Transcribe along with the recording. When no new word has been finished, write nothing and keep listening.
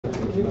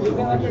So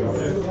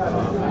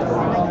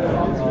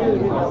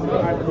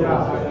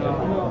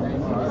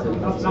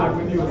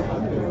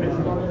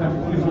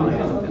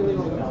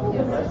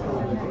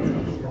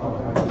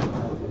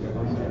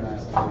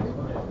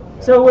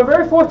we're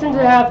very fortunate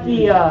to have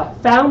the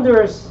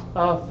founders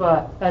of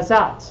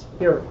Ersatz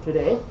here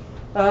today.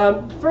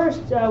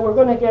 First, we're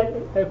going to get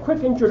a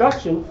quick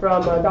introduction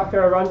from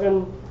Dr.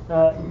 Ronjon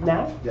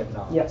Nag?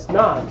 Yes,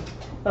 Nag.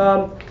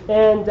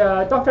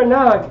 Dr.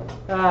 Nag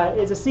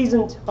is a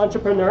seasoned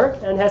entrepreneur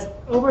and has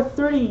over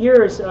 30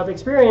 years of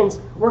experience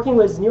working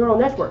with neural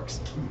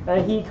networks.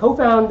 He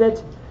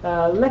co-founded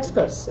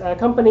Lexicus, a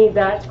company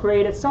that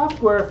created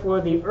software for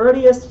the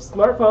earliest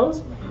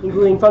smartphones,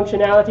 including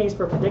functionalities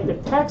for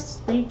predictive text,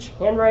 speech,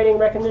 handwriting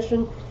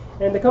recognition,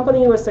 and the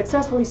company was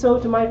successfully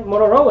sold to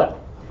Motorola.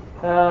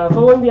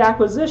 Following the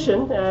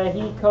acquisition,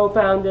 he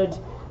co-founded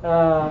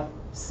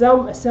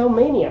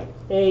Cellmania,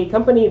 a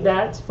company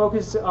that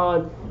focuses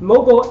on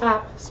mobile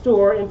app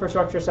store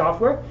infrastructure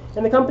software,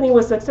 and the company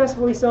was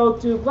successfully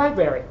sold to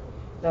BlackBerry.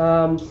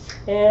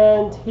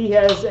 And he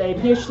has a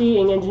PhD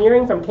in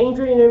engineering from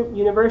Cambridge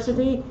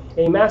University,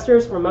 a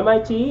master's from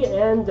MIT,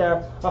 and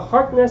a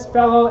Harkness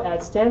Fellow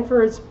at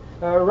Stanford's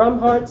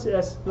Rumhart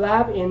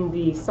Lab in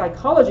the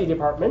psychology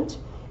department,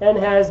 and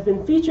has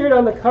been featured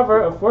on the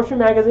cover of Fortune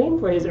magazine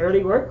for his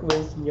early work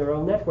with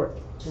neural network.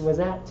 And with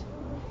that,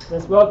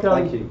 let's welcome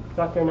Thank you.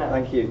 Dr.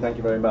 Nag. Thank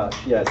you very much.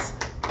 Yes.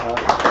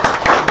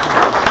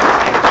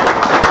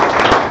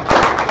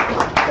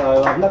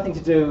 So I have nothing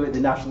to do with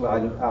the National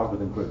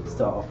Algorithm Group to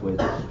start off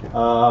with.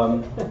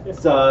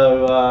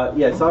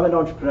 Yes, I'm an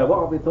entrepreneur.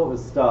 What we thought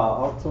was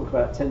I'll talk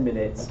about 10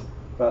 minutes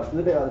about a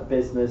little bit about the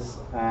business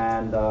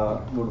and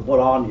what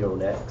are neural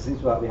nets. Because it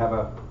seems like we have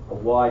a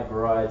wide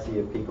variety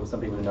of people. Some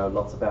people know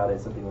lots about it,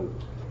 some people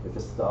are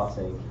just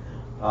starting.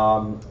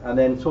 And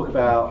then talk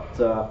about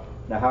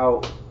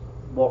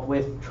what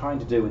we're trying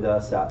to do with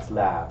Ersatz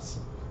Labs.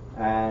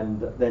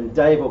 And then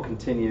Dave will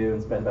continue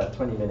and spend about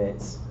 20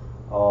 minutes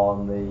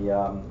on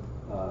the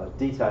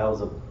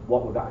details of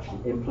what we've actually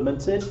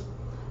implemented,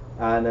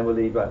 and then we'll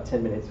leave about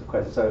 10 minutes for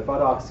questions. So if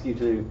I'd ask you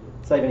to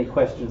save any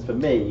questions for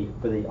me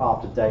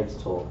after Dave's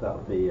talk, that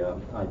would be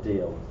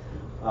ideal.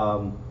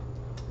 Well,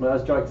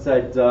 as Jake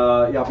said,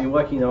 I've been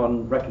working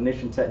on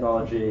recognition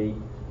technology,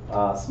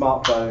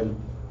 smartphone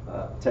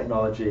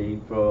technology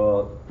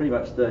for pretty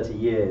much 30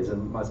 years,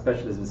 and my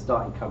specialism is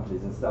starting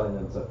companies and selling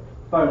them to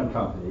phone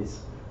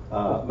companies,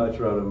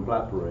 Motorola and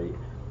BlackBerry.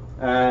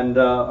 And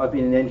I've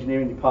been in the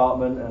engineering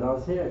department, and I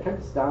came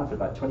to Stanford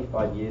about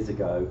 25 years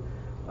ago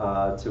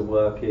to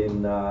work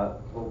in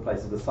all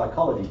places, the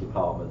psychology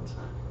department.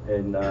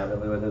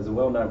 There's a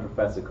well-known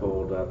professor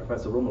called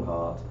Professor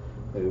Ronjon,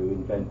 who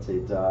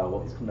invented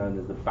what is known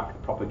as the back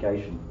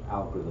propagation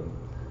algorithm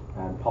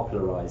and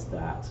popularized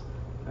that.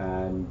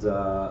 And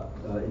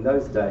in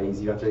those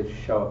days, you had to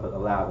show up at the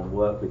lab and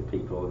work with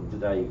people, and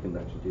today you can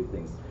actually do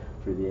things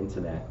through the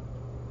internet.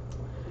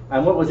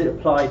 And what was it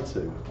applied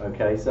to?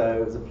 Okay, so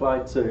it was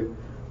applied to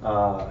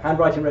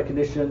handwriting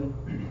recognition,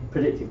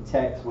 predictive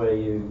text, where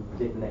you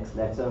predict the next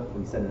letter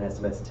when you send an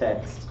SMS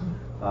text,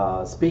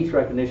 speech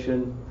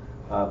recognition,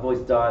 voice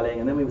dialing,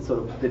 and then we sort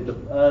of did the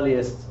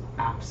earliest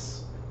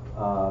apps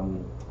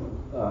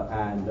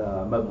and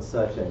mobile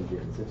search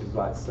engines, which is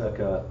like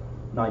circa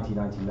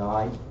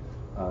 1999,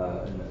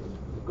 a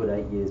good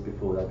 8 years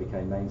before they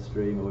became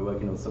mainstream. And we're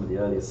working on some of the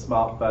earliest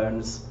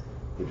smartphones,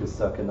 which was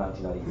circa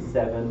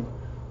 1997.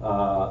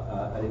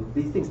 And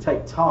these things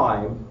take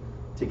time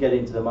to get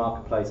into the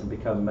marketplace and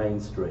become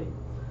mainstream.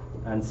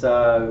 And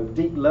so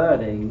deep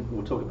learning,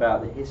 we'll talk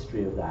about the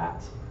history of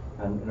that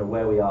and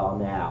where we are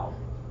now.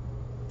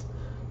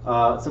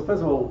 So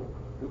first of all,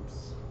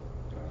 what's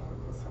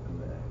happened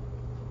there?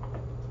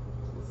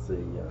 Let's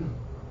see,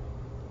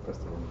 press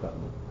the wrong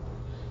button.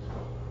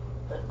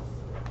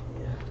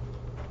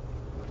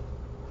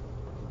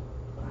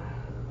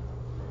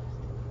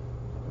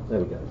 There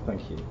we go,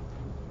 thank you.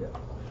 Yeah.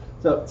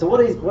 So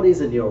what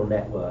is a neural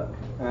network,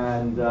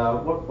 and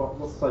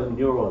what's so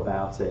neural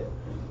about it?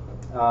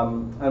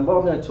 And what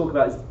I'm going to talk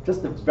about is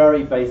just the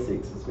very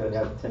basics, since we only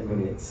have 10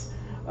 minutes.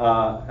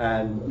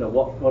 And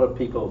what are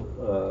people?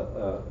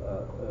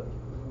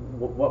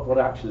 What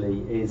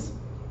actually is?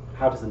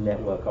 How does a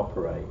network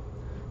operate?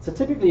 So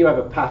typically, you have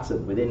a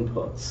pattern with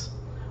inputs,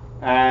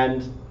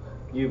 and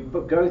you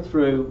go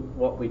through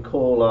what we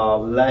call our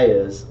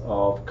layers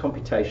of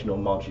computational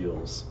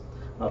modules.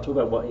 I'll talk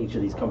about what each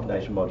of these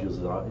computational modules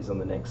is on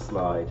the next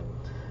slide.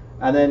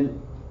 And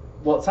then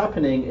what's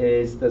happening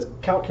is there's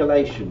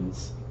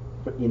calculations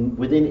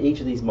within each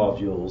of these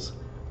modules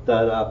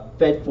that are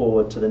fed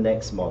forward to the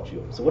next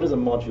module. So what does a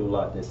module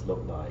like this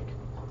look like?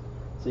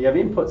 So you have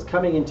inputs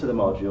coming into the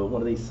module,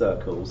 one of these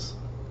circles,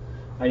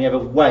 and you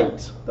have a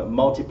weight that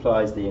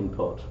multiplies the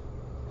input.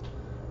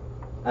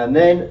 And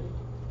then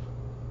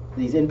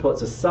these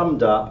inputs are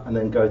summed up and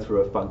then go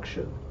through a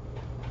function.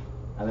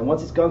 And then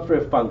once it's gone through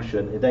a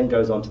function, it then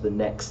goes on to the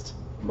next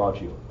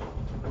module.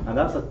 And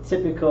that's a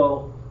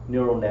typical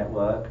neural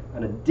network,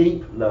 and a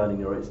deep learning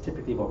neural is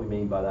typically what we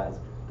mean by that is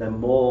there are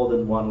more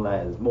than one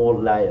layer, there's more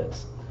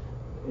layers.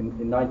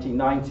 in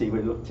 1990, we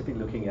were typically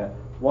looking at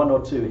 1 or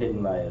 2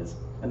 hidden layers,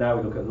 and now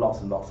we look at lots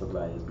and lots of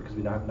layers because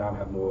we now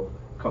have more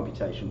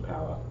computation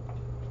power.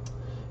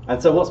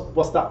 And so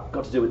what's that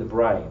got to do with the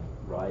brain,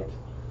 right?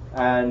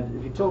 And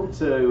if you talk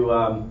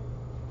to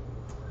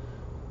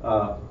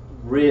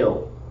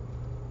real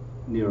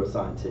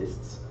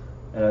neuroscientists,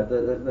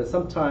 they're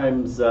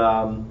sometimes,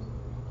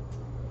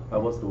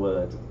 what's the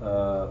word,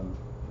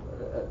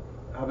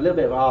 have a little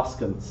bit of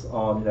askance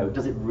on,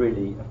 does it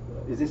really,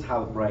 is this how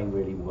the brain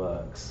really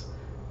works?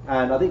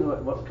 And I think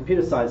what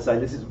computer science say,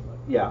 this is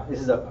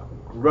a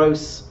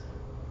gross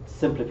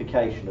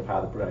simplification of how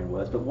the brain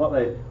works, but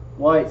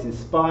why it's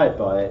inspired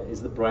by it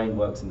is the brain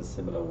works in a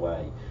similar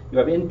way. You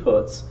have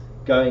inputs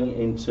going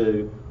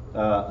into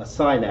a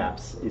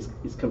synapse,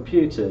 is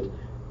computed,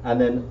 and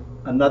then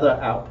another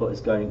output is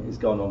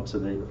gone on to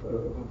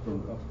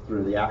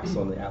through the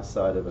axon, the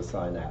outside of a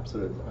synapse,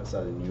 sort of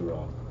outside a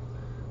neuron.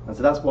 And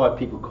so that's why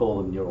people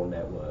call them neural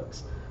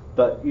networks.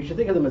 But you should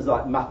think of them as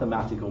like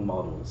mathematical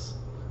models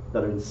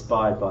that are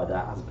inspired by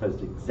that, as opposed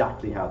to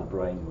exactly how the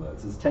brain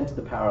works. There's 10 to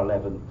the power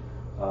 11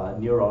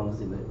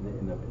 neurons in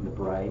the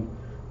brain,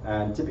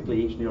 and typically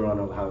each neuron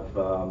will have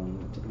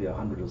typically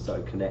 100 or so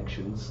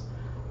connections.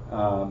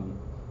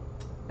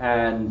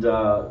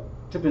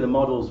 Typically the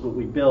models that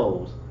we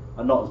build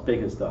are not as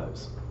big as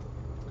those.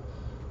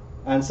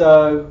 And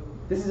so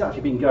this has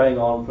actually been going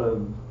on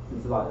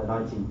since like the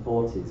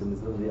 1940s, and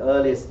the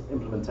earliest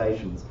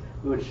implementations,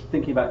 we were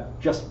thinking about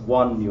just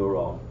one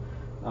neuron,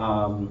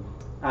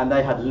 and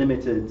they had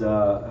limited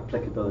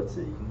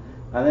applicability.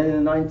 And then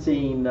in the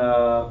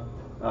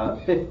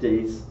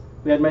 1950s,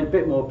 we had made a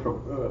bit more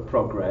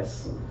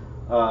progress.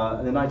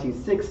 In the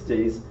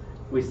 1960s,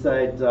 we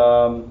said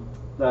that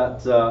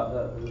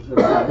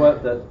the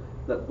work that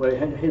we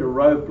hit a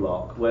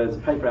roadblock, where there's a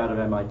paper out of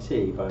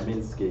MIT by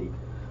Minsky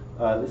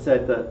that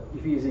said that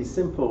if you use these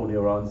simple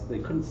neurons, they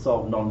couldn't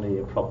solve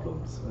nonlinear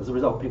problems. As a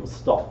result, people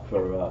stopped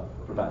for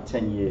about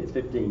 10 years,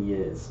 15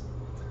 years.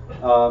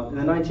 In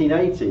the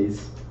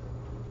 1980s,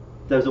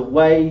 there's a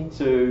way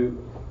to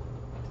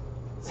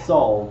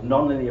solve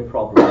nonlinear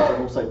problems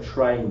and also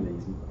train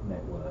these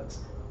networks,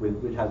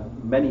 which have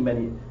many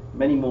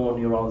more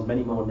neurons,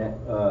 many more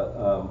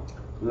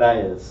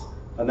layers,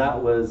 and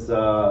that was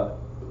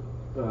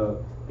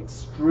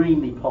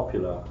extremely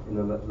popular in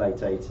the late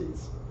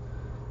 80s.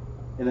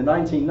 In the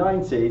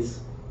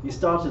 1990s, you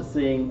started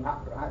seeing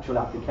actual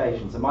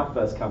applications. So my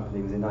first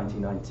company was in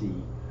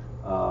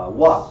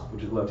 1991,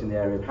 which worked in the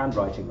area of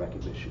handwriting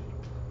recognition,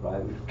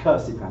 right?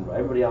 Cursive handwriting.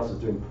 Everybody else was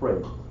doing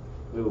print.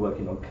 We were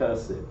working on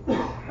cursive.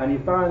 And you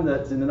found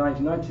that in the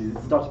 1990s,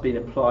 it started being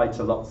applied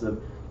to lots of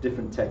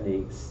different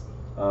techniques,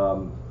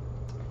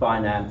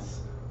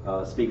 finance,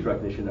 speech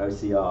recognition,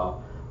 OCR,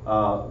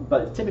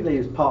 but typically it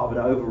was part of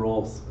an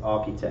overall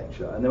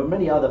architecture. And there were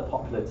many other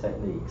popular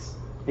techniques.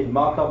 Hidden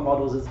Markov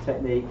models as a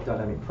technique,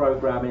 dynamic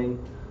programming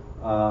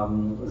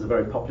was a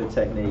very popular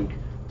technique,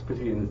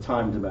 particularly in the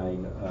time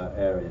domain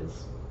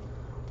areas.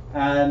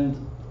 And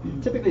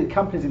typically the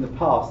companies in the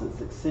past that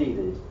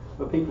succeeded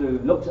were people who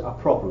looked at a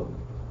problem,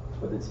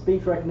 whether it's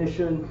speech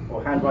recognition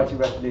or handwriting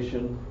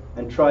recognition,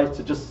 and tried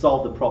to just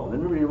solve the problem.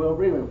 And really want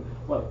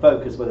to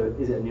focus whether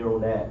is it a neural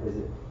net, is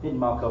it a hidden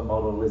Markov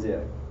model, is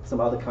it some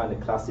other kind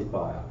of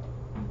classifier.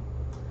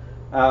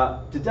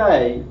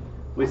 Today,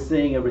 we're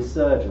seeing a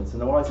resurgence,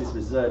 and why is this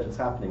resurgence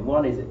happening?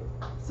 One is it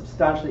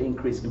substantially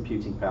increased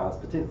computing powers,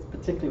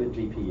 particularly with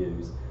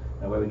GPUs,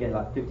 where we're getting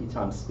like 50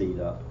 times speed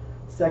up.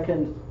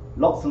 Second,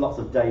 lots and lots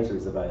of data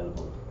is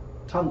available.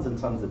 Tons and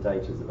tons of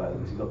data is available,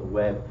 because you've got the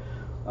web.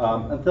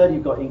 And third,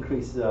 you've got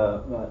increased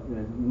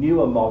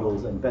newer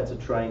models and better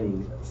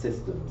training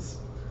systems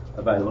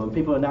available. And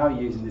people are now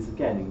using this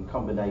again in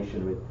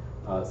combination with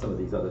some of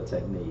these other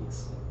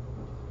techniques.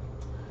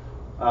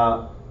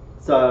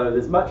 So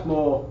there's much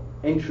more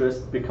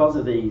interest because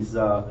of these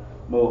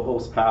more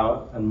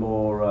horsepower and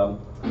more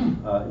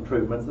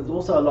improvements. There's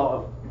also a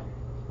lot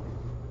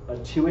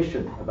of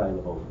tuition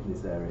available in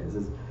these areas.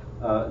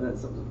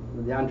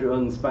 The Andrew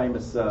Ng's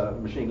famous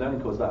machine learning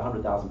course, about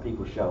 100,000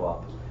 people show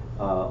up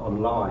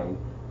online.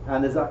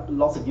 And there's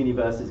lots of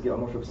universities.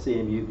 I'm not sure if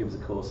CMU gives a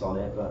course on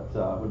it, but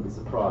I wouldn't be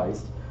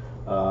surprised.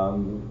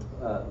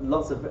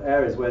 Lots of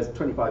areas, whereas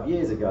 25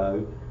 years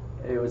ago,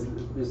 it was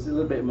a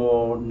little bit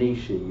more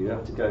niche-y. You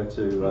have to go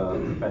to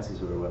professors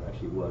who were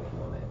actually working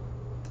on it.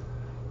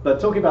 But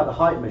talking about the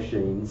hype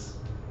machines,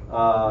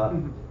 I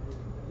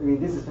mean,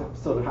 this has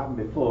sort of happened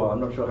before.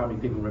 I'm not sure how many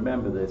people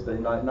remember this, but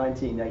in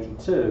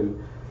 1982,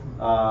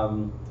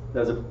 there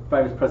was a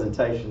famous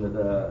presentation at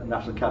the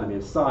National Academy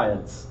of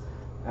Science,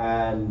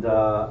 and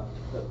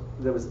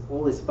there was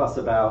all this fuss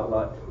about,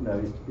 like,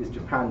 is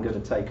Japan going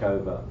to take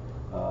over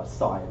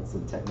science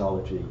and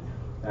technology?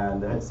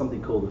 And they had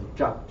something called the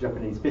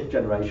Japanese fifth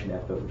generation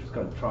effort, which was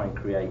going to try and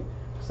create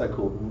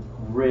so-called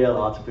real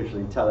artificial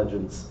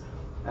intelligence.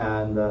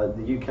 And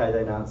the UK,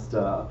 they announced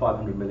a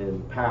 £500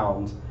 million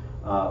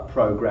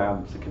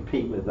program to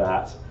compete with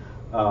that.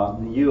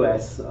 The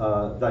US,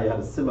 they had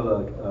a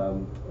similar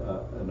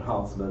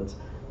enhancement.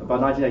 by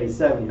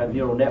 1987, you had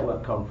neural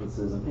network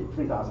conferences and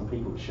 3,000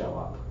 people would show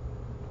up.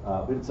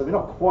 So we're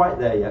not quite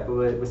there yet, but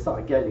we're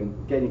starting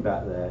getting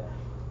back there.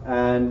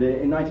 And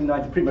in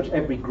 1990, pretty much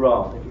every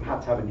grant, if you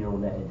had to have a neural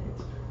net in it,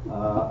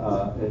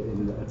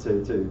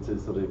 to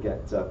sort of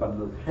get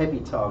heavy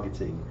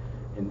targeting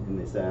in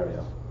this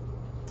area.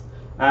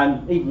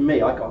 And even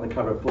me, I got on the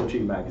cover of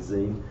Fortune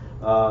magazine,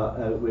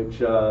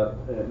 which we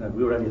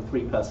were only a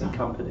 3-person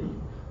company.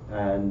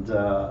 And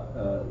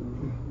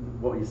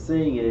what you're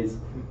seeing is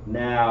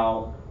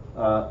now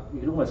you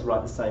can almost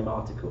write the same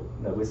article.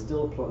 We're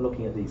still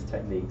looking at these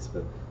techniques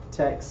for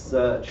text,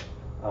 search,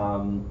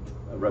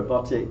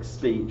 robotics,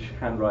 speech,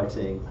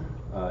 handwriting,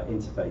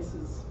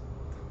 interfaces.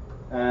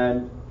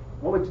 And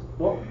what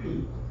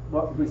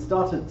we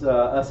started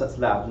Ersatz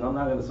Labs, and I'm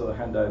now going to sort of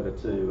hand over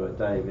to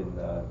Dave in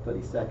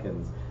 30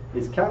 seconds,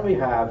 is can we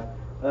have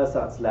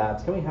Ersatz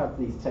Labs, can we have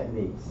these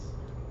techniques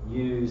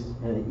used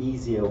in an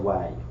easier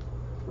way,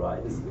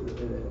 right?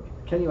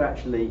 Can you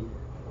actually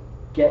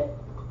get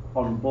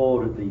on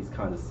board with these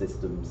kind of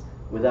systems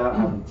without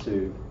having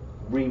to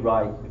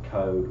rewrite the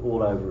code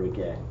all over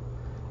again?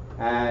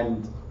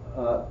 And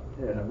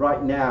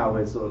right now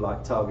we're sort of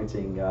like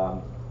targeting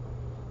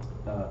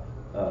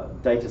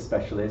data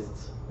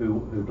specialists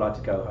who'd like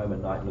to go home at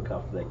night and look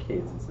after their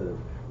kids instead of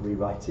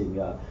rewriting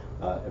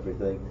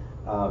everything.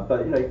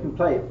 But you can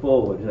play it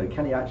forward.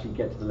 Can you actually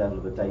get to the level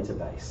of a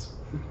database,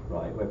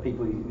 right? Where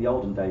people in the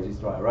olden days used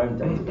to write our own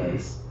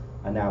database,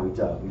 and now we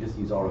don't. We just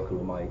use Oracle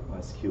or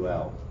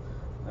MySQL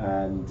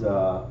and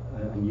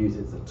use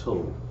it as a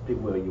tool.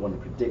 People where you want to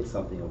predict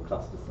something or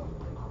cluster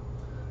something.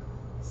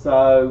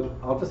 So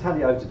I'll just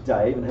hand it over to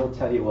Dave, and he'll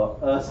tell you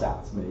what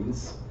Ersatz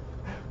means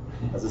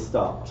as a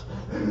start.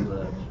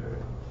 Sure.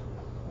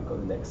 We've got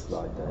the next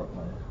slide, Dave. Oh,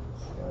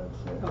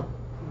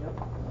 yep.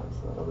 That's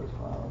that other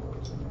file that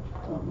was in there.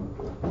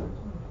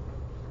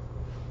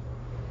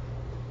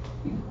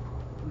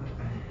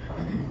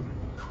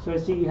 So I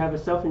see you have a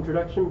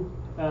self-introduction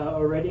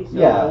already. So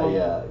Yeah. Go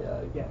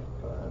ahead.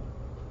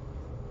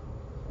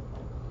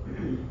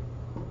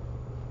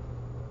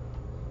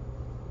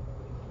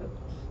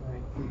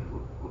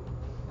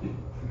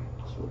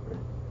 Super.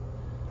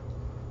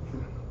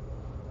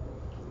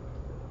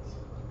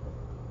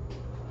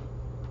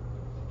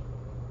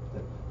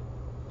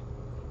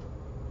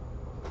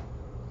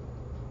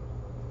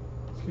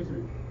 Excuse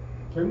me.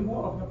 Can you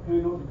go up the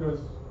panel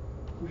because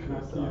can I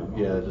see it?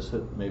 Yeah, just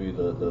hit maybe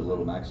the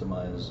little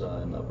maximize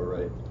in the upper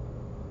right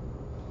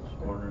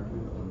corner.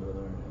 Under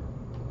there.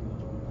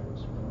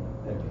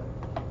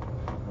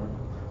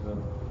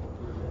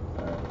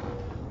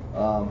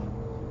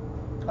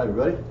 Hi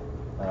everybody.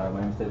 My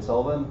name is Dave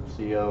Sullivan,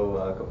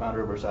 CEO,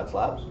 co-founder of Ersatz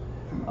Labs.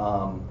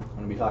 I'm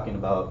going to be talking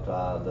about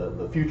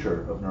the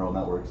future of neural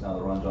networks now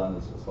that Ronjon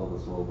has told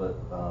us a little bit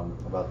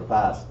about the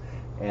past.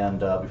 And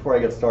before I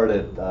get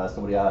started,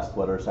 somebody asked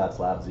what Ersatz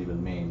Labs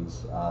even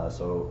means.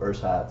 So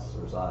Ersatz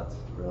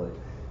really,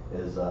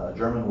 is a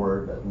German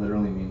word that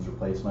literally means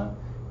replacement.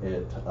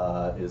 It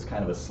is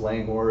kind of a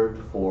slang word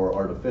for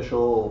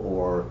artificial,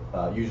 or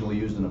usually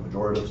used in a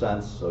pejorative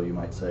sense. So you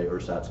might say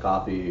Ersatz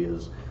coffee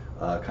is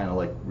kind of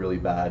like really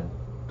bad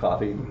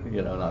coffee,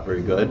 not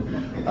very good.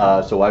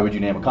 So why would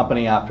you name a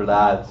company after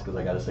that? It's because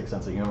I got a sick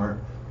sense of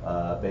humor,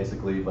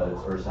 basically. But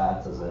it's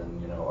Ersatz as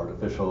in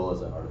artificial,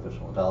 as in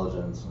artificial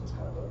intelligence, and it's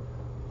kind of a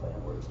play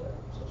on words there.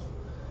 So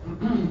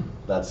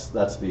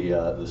that's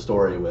the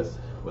story with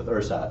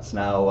Ersatz.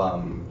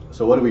 Now,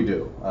 so what do we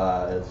do?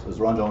 As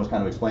Ronjon was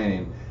kind of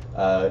explaining,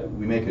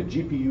 we make a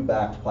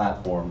GPU-backed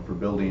platform for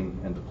building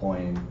and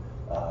deploying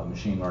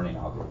machine learning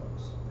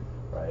algorithms,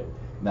 right?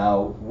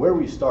 Now, where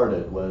we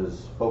started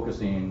was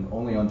focusing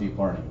only on deep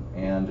learning,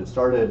 and it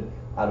started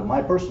out of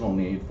my personal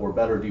need for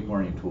better deep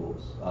learning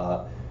tools.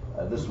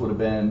 This would have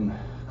been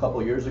a couple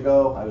of years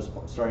ago. I was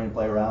starting to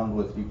play around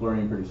with deep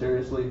learning pretty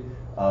seriously.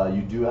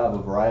 You do have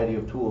a variety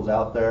of tools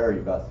out there.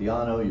 You've got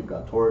Theano, you've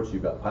got Torch,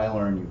 you've got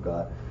PyLearn, you've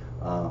got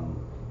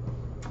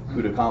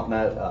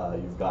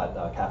CUDA-CompNet, you've got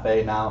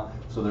Caffe now.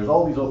 So there's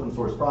all these open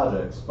source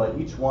projects, but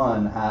each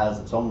one has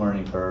its own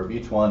learning curve.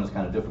 Each one is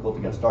kind of difficult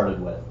to get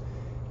started with.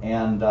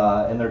 And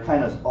they're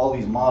kind of, all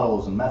these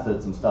models and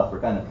methods and stuff are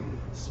kind of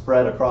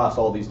spread across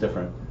all these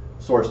different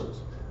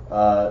sources.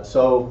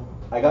 So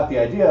I got the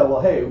idea, well,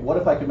 hey, what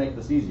if I could make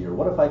this easier?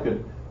 What if I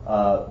could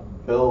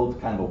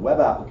build kind of a web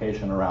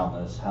application around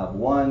this, have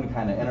one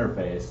kind of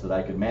interface that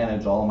I could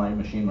manage all of my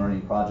machine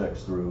learning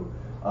projects through,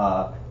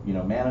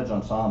 manage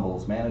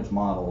ensembles, manage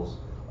models,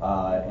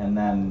 and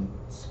then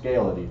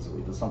scale it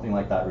easily. Does something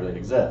like that really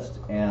exist?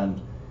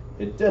 And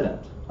it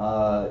didn't.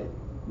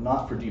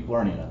 Not for deep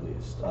learning, at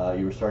least.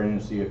 You were starting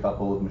to see a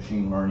couple of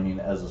machine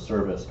learning as a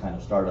service kind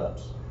of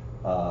startups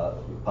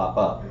pop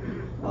up.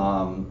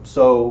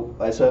 So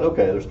I said,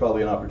 okay, there's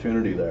probably an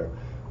opportunity there.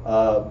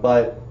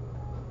 But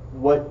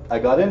what I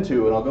got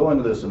into, and I'll go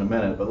into this in a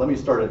minute, but let me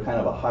start at kind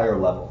of a higher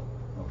level.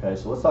 Okay,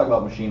 so let's talk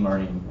about machine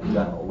learning in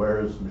general. Where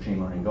is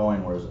machine learning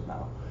going? Where is it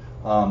now?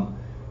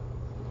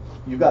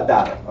 you've got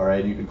data, all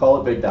right? You can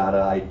call it big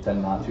data. I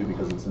tend not to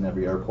because it's in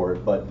every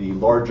airport, but the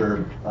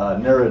larger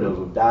narrative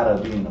of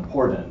data being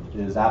important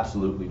is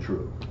absolutely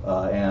true.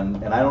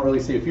 And I don't really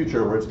see a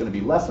future where it's going to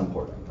be less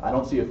important. I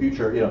don't see a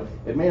future, you know,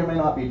 it may or may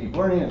not be deep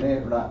learning, it may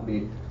or not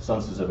be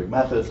some specific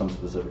method, some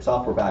specific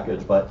software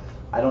package, but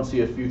I don't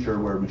see a future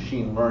where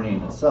machine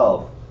learning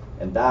itself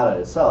and data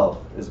itself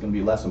is going to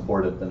be less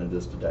important than it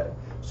is today.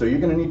 So you're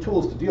going to need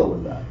tools to deal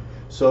with that.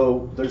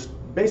 So there's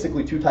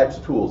basically two types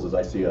of tools as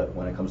I see it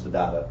when it comes to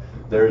data.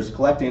 There's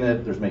collecting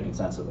it, there's making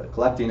sense of it.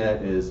 Collecting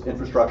it is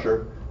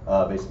infrastructure,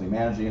 basically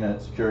managing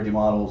it, security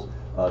models,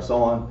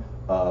 so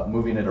on,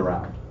 moving it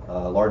around,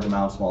 large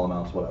amounts, small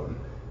amounts, whatever.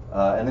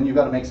 And then you've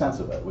got to make sense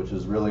of it, which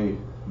is really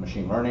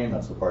machine learning.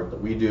 That's the part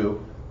that we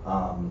do.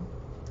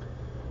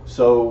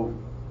 So,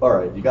 all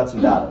right, you got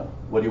some data.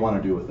 What do you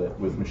want to do with it,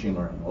 with machine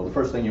learning? Well, the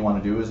first thing you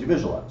want to do is you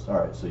visualize. All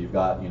right, so you've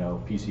got, you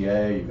know,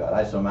 PCA, you've got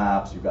ISO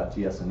maps, you've got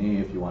TS&E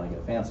if you want to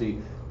get fancy.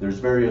 There's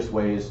various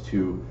ways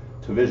to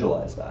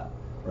visualize that,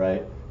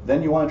 right?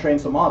 Then you want to train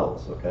some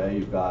models, okay?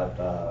 You've got,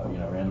 you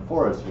know, random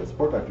forests, you've got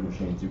support vector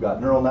machines, you've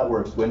got neural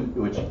networks,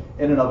 which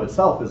in and of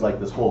itself is like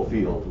this whole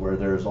field where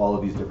there's all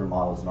of these different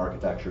models and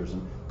architectures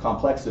and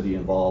complexity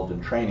involved in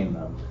training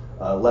them,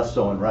 less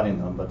so in running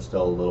them, but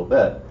still a little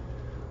bit.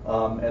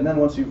 And then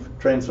once you've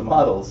trained some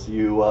models,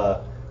 you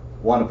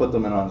want to put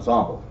them in an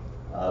ensemble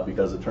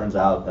because it turns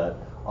out that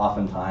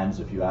oftentimes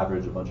if you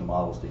average a bunch of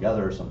models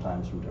together,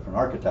 sometimes from different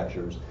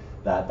architectures,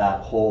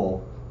 that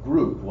whole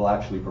group will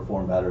actually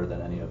perform better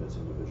than any of its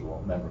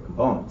individual member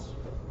components.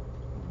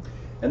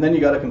 And then you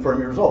got to confirm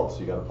your results.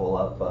 You got to pull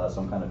up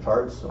some kind of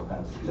charts, some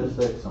kind of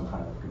statistics, some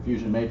kind of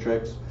confusion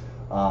matrix,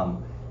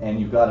 and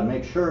you've got to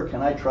make sure,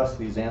 can I trust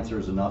these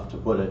answers enough to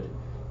put it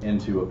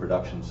into a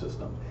production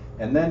system?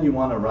 And then you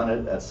want to run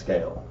it at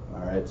scale. All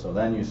right. So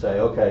then you say,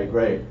 okay,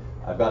 great.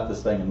 I've got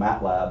this thing in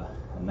MATLAB,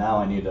 and now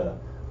I need to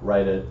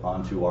write it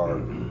onto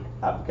our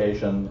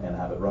application and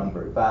have it run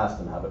very fast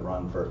and have it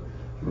run for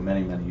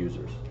many, many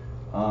users.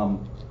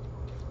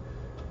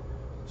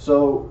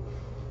 So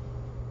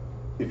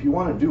if you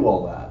want to do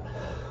all that,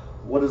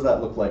 what does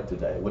that look like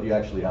today? What do you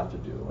actually have to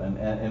do?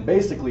 And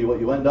basically what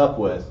you end up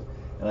with,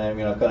 and I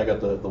mean, I've kind of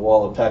got the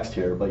wall of text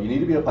here, but you need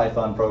to be a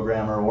Python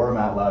programmer or a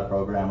MATLAB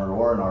programmer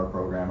or an R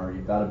programmer.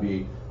 You've got to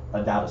be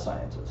a data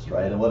scientist,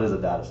 right? And what is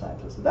a data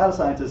scientist? A data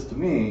scientist to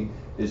me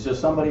is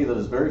just somebody that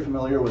is very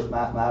familiar with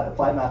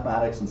applied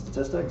mathematics and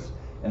statistics,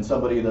 and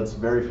somebody that's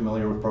very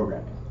familiar with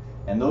programming.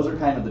 And those are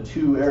kind of the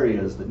two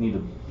areas that need to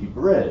be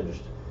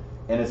bridged.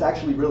 And it's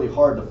actually really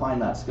hard to find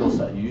that skill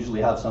set. You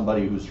usually have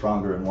somebody who's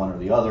stronger in one or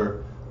the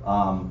other,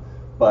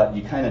 but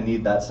you kind of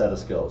need that set of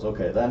skills.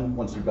 Okay, then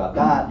once you've got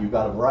that, you've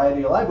got a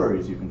variety of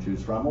libraries you can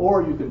choose from,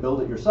 or you can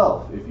build it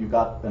yourself if you've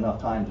got enough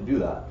time to do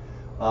that.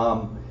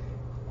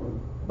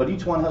 But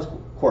each one has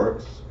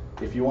quirks.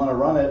 If you want to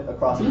run it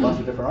across a bunch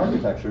of different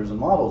architectures and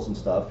models and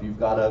stuff, you've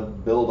got to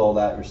build all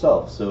that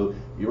yourself. So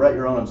you write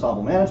your own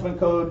ensemble management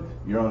code,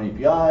 your own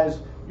APIs,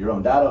 your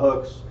own data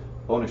hooks,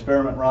 own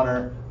experiment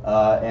runner,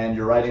 and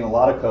you're writing a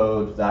lot of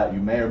code that you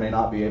may or may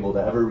not be able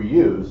to ever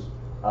reuse,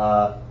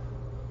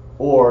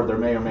 or there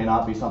may or may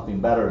not be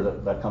something better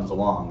that comes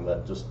along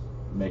that just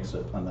makes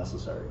it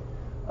unnecessary.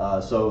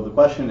 So the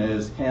question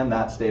is, can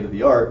that state of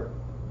the art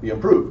be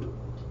improved?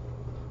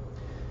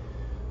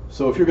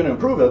 So if you're going to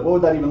improve it, what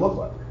would that even look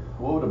like?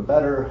 What would a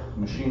better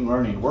machine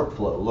learning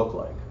workflow look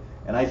like?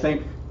 And I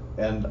think,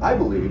 and I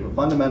believe, a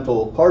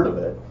fundamental part of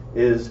it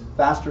is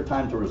faster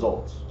time to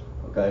results.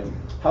 Okay?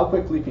 How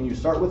quickly can you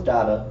start with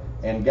data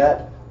and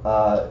get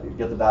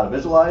the data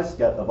visualized,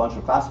 get a bunch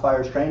of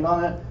classifiers trained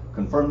on it,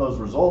 confirm those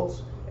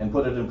results, and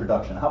put it in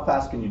production? How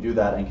fast can you do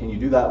that, and can you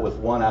do that with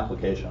one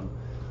application?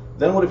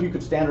 Then what if you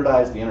could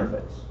standardize the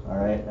interface? All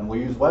right? And we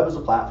use web as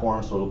a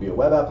platform, so it'll be a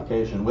web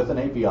application with an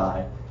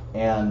API,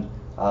 and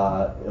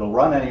it'll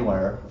run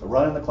anywhere, it'll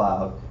run in the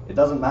cloud. It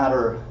doesn't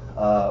matter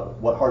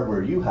what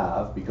hardware you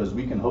have, because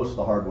we can host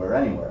the hardware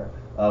anywhere.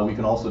 We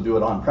can also do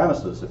it on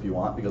premises if you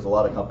want, because a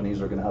lot of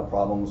companies are going to have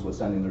problems with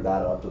sending their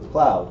data up to the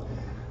cloud.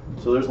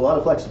 So there's a lot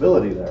of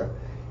flexibility there.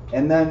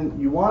 And then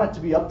you want it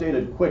to be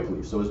updated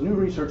quickly. So as new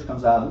research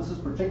comes out, and this is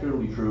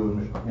particularly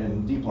true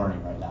in deep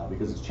learning right now,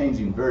 because it's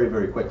changing very,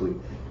 very quickly,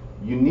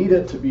 you need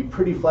it to be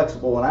pretty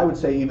flexible, and I would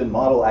say even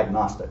model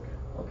agnostic.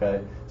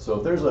 Okay? So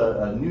if there's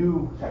a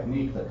new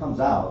technique that comes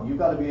out, you've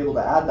got to be able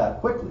to add that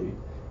quickly,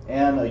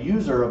 and a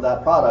user of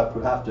that product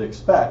would have to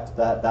expect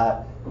that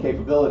that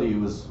capability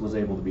was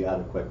able to be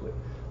added quickly.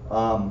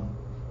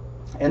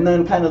 And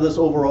then kind of this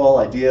overall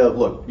idea of,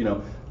 look,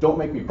 don't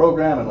make me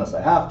program unless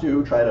I have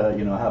to. Try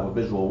to, have a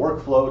visual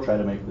workflow. Try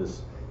to make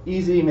this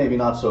easy. Maybe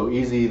not so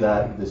easy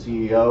that the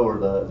CEO or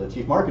the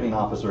chief marketing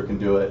officer can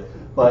do it,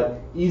 but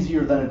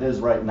easier than it is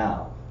right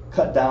now.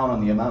 Cut down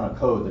on the amount of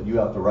code that you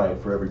have to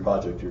write for every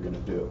project you're going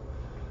to do.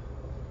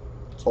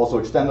 It's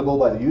also extendable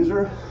by the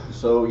user.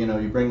 So,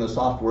 you bring the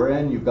software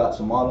in, you've got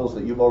some models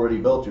that you've already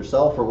built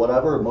yourself or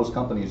whatever, most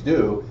companies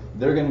do.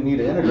 They're going to need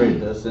to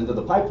integrate this into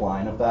the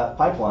pipeline if that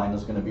pipeline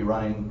is going to be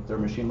running their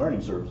machine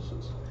learning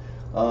services.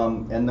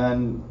 and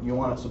then you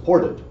want it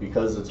supported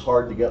because it's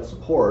hard to get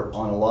support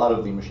on a lot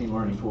of the machine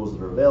learning tools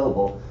that are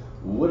available.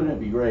 Wouldn't it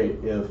be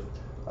great if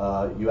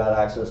you had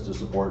access to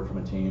support from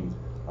a team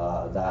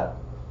that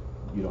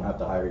you don't have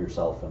to hire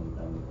yourself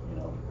and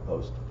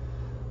host?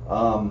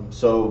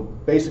 So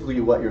basically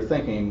what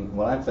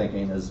I'm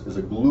thinking is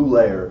a glue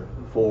layer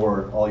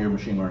for all your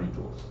machine learning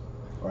tools,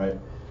 right?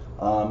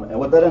 And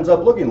what that ends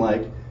up looking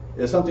like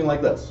is something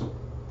like this.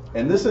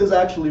 And this is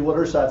actually what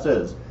Ersatz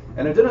is.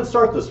 And it didn't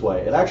start this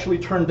way. It actually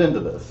turned into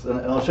this. And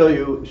I'll show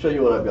you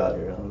what I've got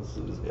here.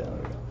 Yeah, there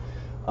we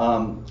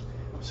go.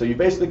 So you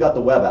basically got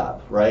the web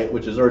app, right,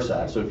 which is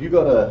Ersatz. So if you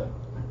go to,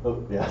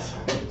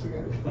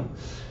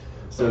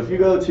 so if you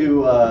go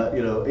to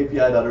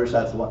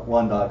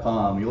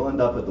api.ersatz1.com, you'll end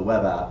up at the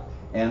web app,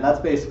 and that's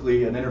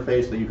basically an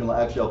interface that you can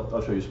actually.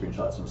 I'll show you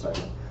screenshots in a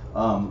second.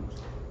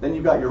 Then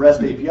you've got your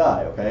REST API.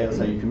 Okay, that's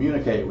how you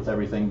communicate with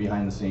everything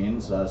behind the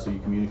scenes. So you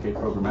communicate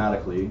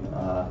programmatically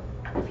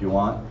if you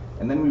want.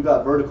 And then we've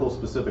got vertical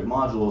specific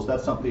modules.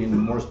 That's something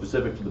more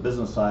specific to the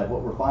business side.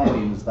 What we're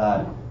finding is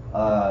that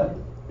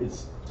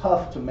it's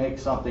tough to make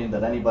something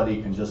that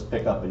anybody can just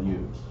pick up and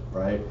use,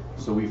 right?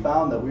 So we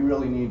found that we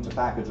really need to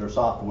package our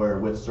software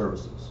with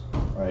services,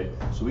 right?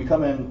 So we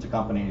come into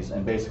companies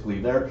and basically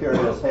they're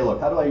curious, hey,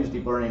 look, how do I use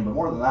deep learning? But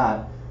more than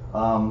that,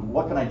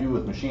 what can I do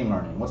with machine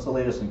learning? What's the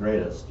latest and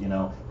greatest?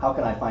 How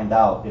can I find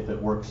out if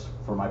it works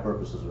for my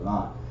purposes or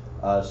not?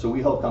 So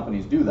we help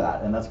companies do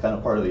that, and that's kind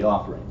of part of the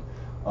offering.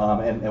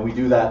 And we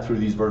do that through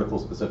these vertical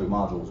specific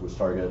modules, which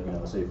target,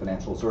 say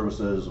financial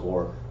services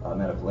or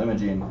medical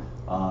imaging,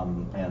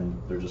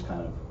 and they're just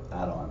kind of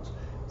add-ons.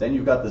 Then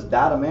you've got this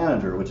data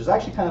manager, which is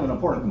actually kind of an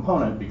important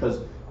component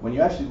because when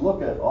you actually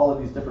look at all of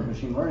these different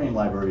machine learning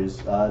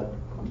libraries,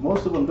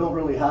 most of them don't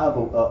really have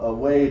a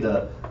way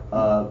to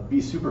be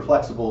super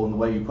flexible in the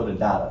way you put in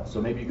data. So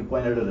maybe you could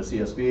point it at a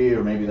CSV,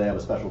 or maybe they have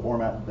a special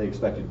format that they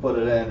expect you to put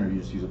it in, or you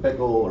just use a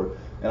pickle,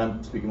 and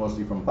I'm speaking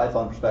mostly from a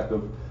Python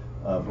perspective.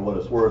 For what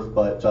it's worth,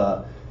 but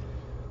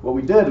what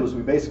we did was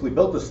we basically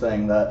built this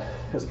thing that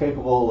is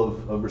capable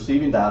of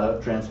receiving data,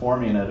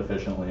 transforming it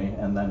efficiently,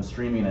 and then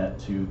streaming it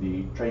to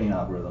the training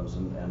algorithms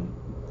and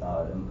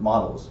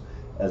models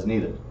as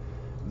needed.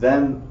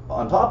 Then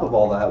on top of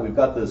all that, we've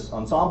got this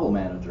ensemble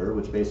manager,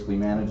 which basically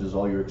manages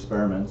all your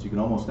experiments. You can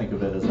almost think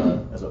of it as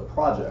a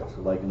project,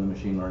 like in the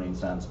machine learning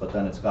sense, but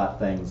then it's got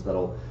things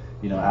that'll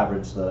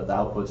average the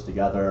outputs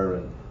together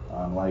and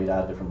allow you to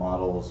add different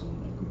models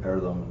and compare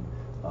them.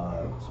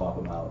 Swap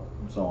them out,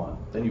 and so on.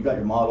 Then you've got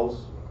your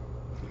models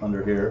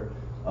under here,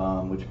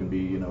 which can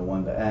be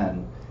 1 to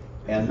n.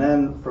 And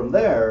then from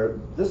there,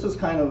 this is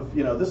kind of,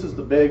 this is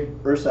the big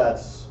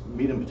Ersatz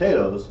meat and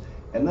potatoes.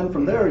 And then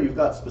from there, you've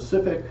got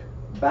specific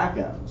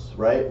backends,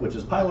 right? Which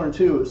is PyLearn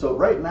 2. So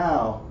right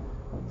now,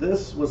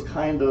 this was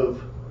kind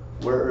of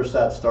where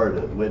Ersatz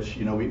started, which,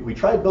 we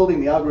tried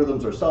building the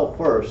algorithms ourselves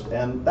first,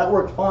 and that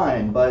worked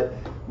fine, but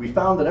we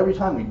found that every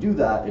time we do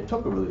that, it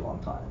took a really long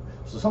time.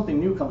 So something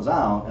new comes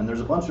out, and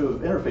there's a bunch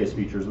of interface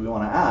features we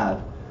want to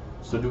add.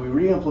 So do we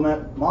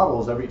re-implement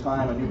models every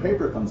time a new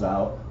paper comes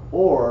out,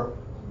 or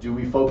do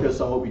we focus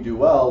on what we do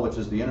well, which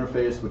is the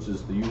interface, which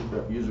is the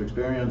user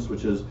experience,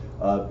 which is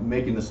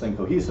making this thing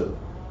cohesive?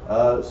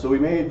 So we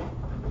made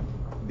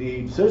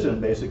the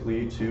decision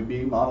basically to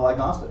be model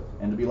agnostic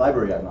and to be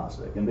library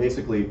agnostic. And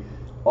basically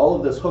all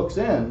of this hooks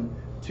in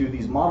to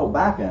these model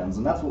backends,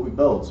 and that's what we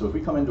build. So if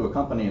we come into a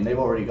company and they've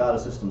already got a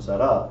system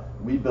set up,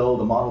 we build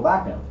a model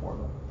backend for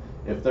them.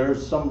 If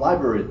there's some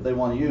library that they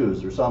want to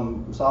use or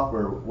some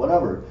software,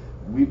 whatever,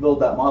 we build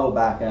that model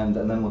backend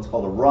and then what's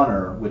called a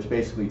runner, which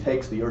basically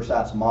takes the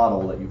Ersatz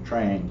model that you've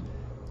trained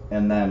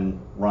and then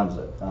runs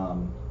it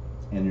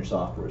in your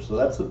software. So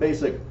that's the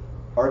basic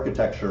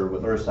architecture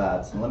with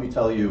Ersatz. And let me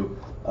tell you,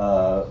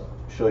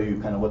 show you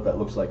kind of what that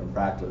looks like in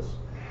practice.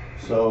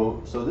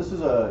 So this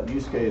is a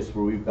use case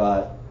where we've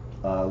got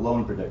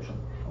loan prediction,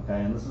 okay?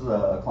 And this is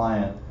a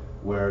client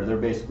where they're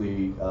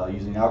basically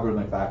using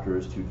algorithmic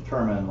factors to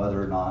determine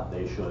whether or not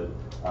they should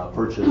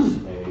purchase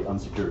an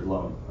unsecured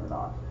loan or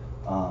not.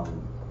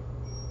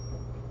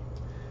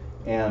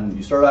 And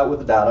you start out with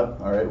the data,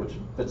 all right, which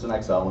fits in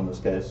Excel in this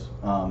case.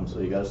 So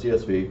you got a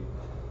CSV.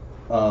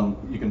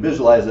 You can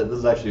visualize it. This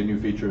is actually a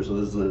new feature, so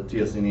this is a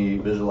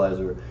TSNE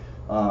visualizer.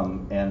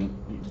 And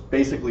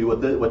basically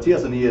what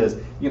TSNE is,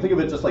 you can think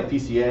of it just like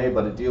PCA,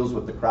 but it deals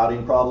with the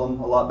crowding problem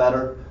a lot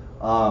better.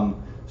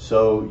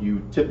 So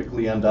you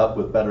typically end up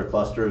with better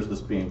clusters,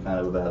 this being kind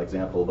of a bad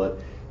example, but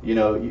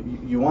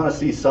you want to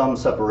see some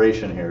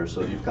separation here.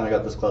 So you've kind of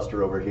got this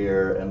cluster over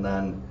here, and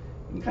then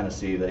you can kind of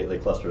see they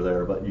cluster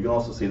there, but you can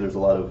also see there's a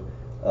lot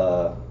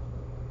of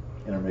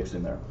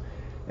intermixing there.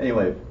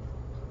 Anyway,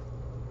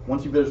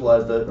 once you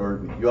visualized it,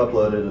 or you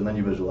upload it and then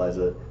you visualize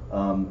it,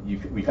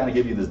 we kind of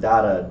give you this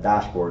data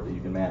dashboard that you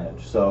can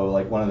manage. So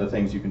like one of the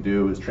things you can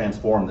do is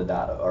transform the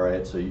data, all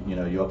right? So you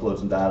upload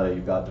some data,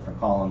 you've got different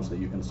columns that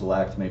you can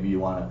select. Maybe you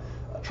want to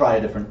try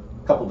a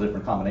couple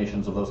different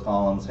combinations of those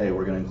columns. Hey,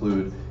 we're going to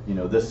include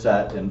this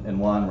set in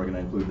one, we're going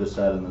to include this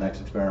set in the next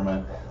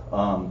experiment.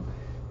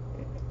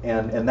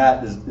 and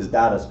that is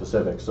data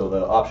specific. So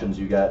the options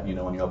you get, you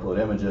know, when you upload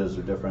images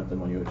are different than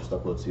when you just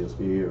upload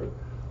CSV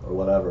or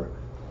whatever.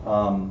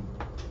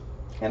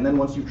 And then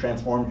once you've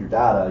transformed your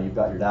data, you've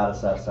got your data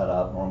set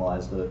up,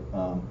 normalized it,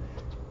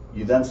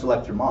 you then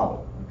select your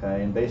model,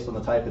 okay? And based on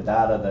the type of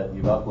data that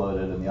you've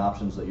uploaded and the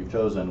options that you've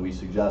chosen, we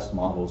suggest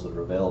models that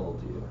are available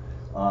to you.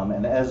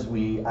 And as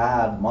we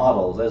add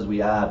models, as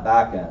we add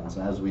backends,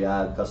 and as we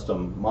add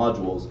custom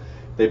modules,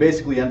 they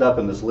basically end up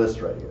in this list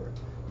right here.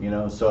 You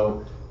know,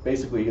 so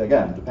basically,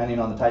 again, depending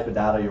on the type of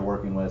data you're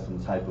working with and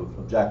the type of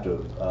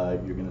objective,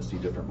 you're going to see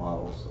different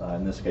models.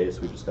 In this case,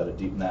 we've just got a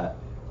deep net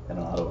and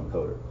an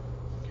autoencoder.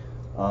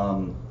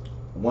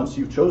 Once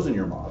you've chosen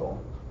your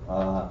model,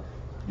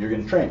 you're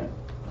going to train it.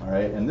 All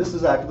right, and this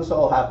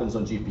all happens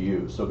on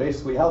GPUs. So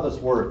basically, how this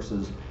works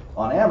is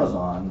on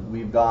Amazon,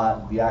 we've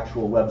got the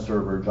actual web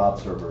server, job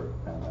server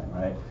kind of thing,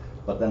 right?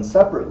 But then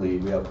separately,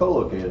 we have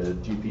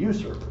co-located GPU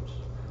servers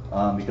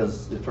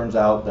because it turns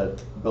out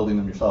that building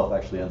them yourself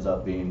actually ends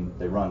up being,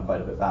 they run quite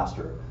a bit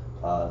faster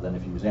than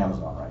if you use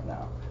Amazon right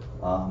now.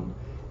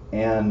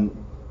 And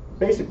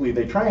basically,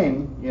 they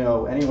train, you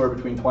know, anywhere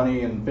between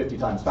 20 and 50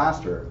 times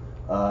faster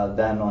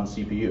than on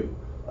CPU.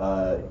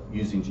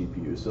 Using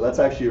GPUs. So that's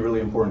actually a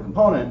really important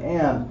component,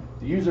 and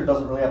the user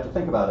doesn't really have to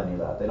think about any of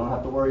that. They don't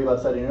have to worry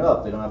about setting it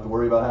up. They don't have to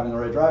worry about having the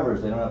right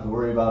drivers. They don't have to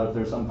worry about if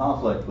there's some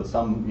conflict with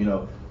some, you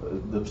know,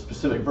 the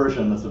specific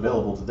version that's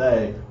available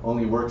today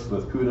only works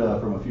with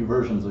CUDA from a few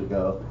versions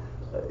ago.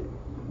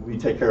 We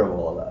take care of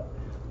all of that.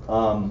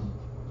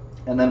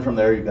 And then from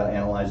there, you've got to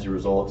analyze your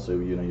results. So,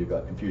 you know, you've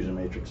got confusion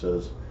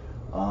matrices.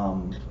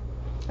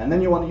 And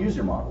then you want to use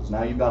your models.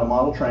 Now you've got a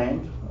model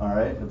trained, all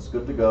right, it's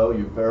good to go,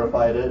 you've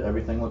verified it,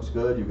 everything looks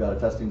good, you've got a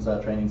testing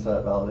set, training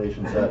set,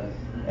 validation set,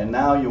 and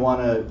now you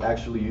want to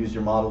actually use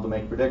your model to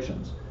make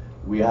predictions.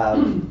 We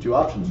have two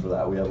options for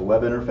that. We have a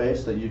web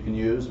interface that you can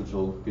use, which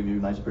will give you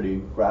nice pretty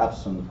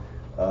graphs and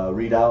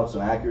readouts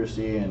and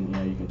accuracy, and you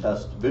know, you can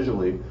test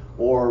visually,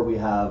 or we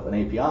have an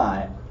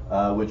API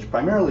which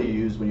primarily you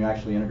use when you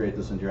actually integrate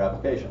this into your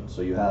application.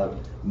 So you have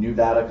new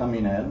data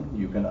coming in,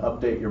 you can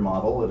update your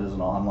model. It is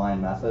an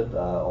online method.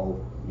 All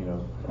you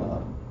know,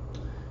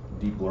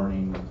 deep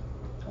learning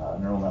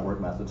neural network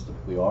methods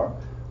typically are.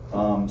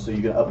 So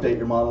you can update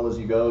your model as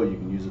you go. You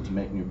can use it to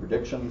make new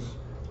predictions,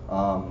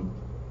 and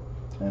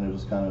it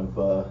just kind of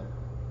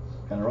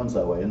runs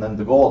that way. And then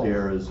the goal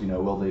here is, you know,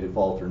 will they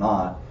default or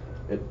not?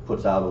 It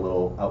puts out a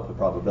little output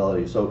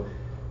probability. So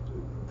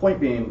point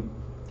being,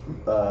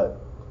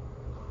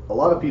 a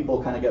lot of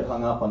people kind of get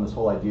hung up on this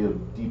whole idea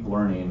of deep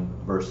learning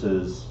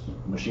versus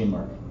machine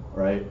learning,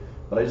 right?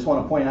 But I just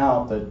want to point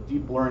out that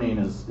deep learning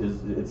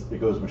it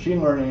goes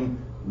machine learning,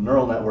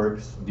 neural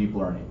networks, deep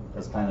learning.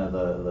 That's kind of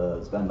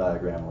the Venn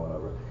diagram or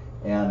whatever.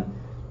 And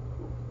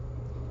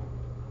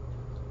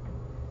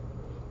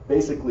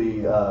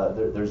basically,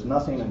 there's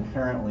nothing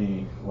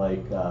inherently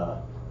like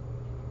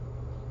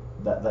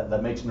that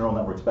makes neural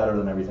networks better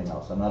than everything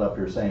else. I'm not up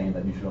here saying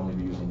that you should only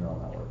be using neural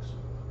networks.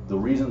 The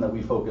reason that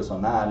we focus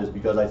on that is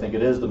because I think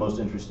it is the most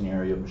interesting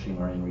area of machine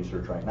learning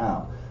research right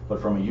now.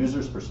 But from a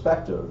user's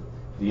perspective,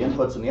 the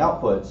inputs and the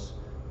outputs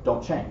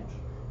don't change.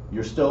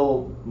 You're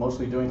still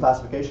mostly doing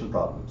classification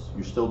problems.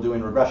 You're still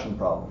doing regression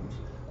problems.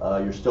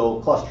 You're still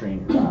clustering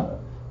your data.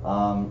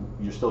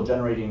 You're still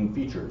generating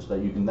features that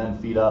you can then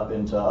feed up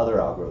into other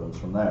algorithms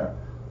from there.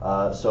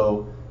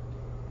 So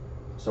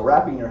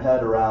wrapping your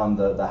head around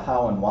the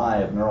how and why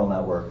of neural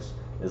networks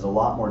is a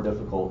lot more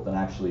difficult than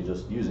actually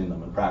just using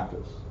them in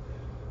practice.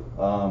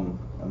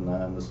 And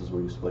then this is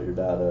where you split your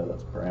data,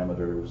 that's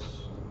parameters.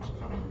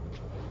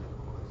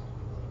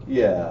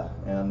 Yeah,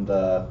 and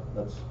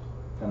that's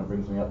kind of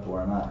brings me up to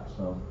where I'm at.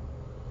 So,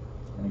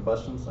 any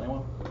questions,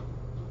 anyone?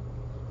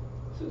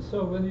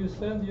 So when you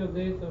send your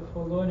data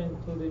for learning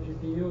to the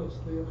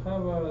GPUs, do you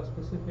have a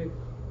specific,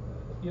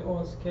 your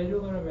own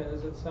scheduler? I mean,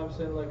 is it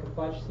something like a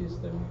batch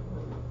system?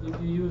 Or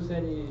do you use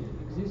any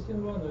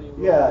existing one? Or you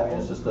yeah, I mean,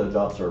 it's just a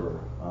job server.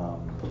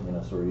 You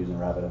know, so we're using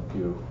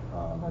RabbitMQ,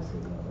 I see.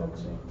 you know,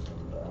 vaccines,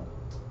 and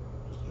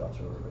just a job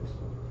server based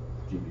on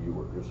GPU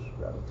workers,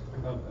 Rabbit.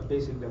 A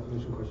basic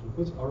definition question.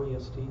 What's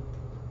REST?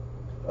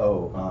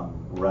 Oh,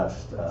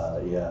 REST.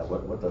 Yeah.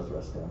 What does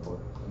REST stand for?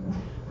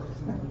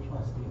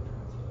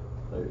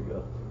 There you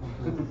go.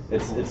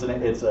 It's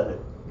a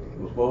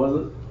what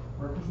was it?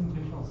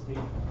 Representational state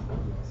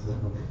transfer.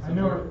 I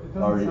know it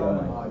doesn't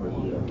sound like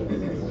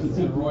It's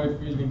a Roy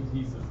Fielding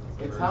thesis.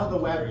 It's how the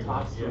web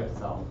talks to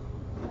itself.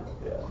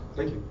 Yeah.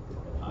 Thank you.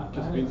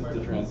 Just means it's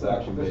a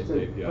transaction-based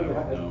API with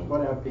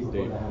no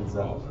state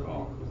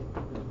call.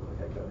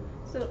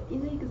 So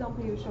in the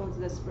example you showed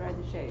the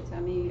spreadsheet, I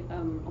mean,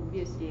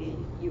 obviously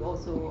you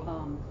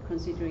also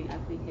considering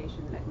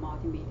applications like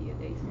multimedia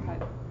data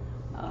type.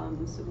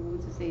 So we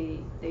would say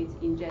data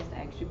ingest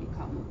actually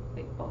become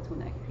a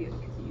bottleneck here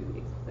because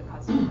the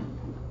customer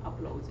can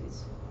upload it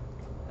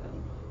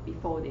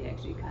before they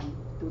actually can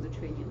do the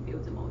training and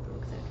build the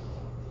model, etc.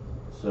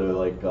 So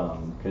like,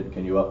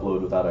 can you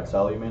upload without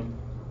Excel, you mean?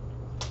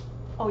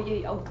 Oh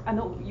yeah, I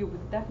know you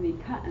definitely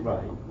can.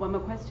 Right. One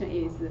more question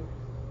is,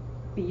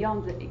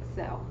 beyond the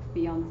Excel,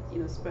 beyond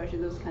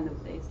spreadsheet, those kind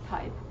of data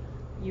type,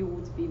 you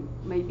would be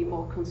maybe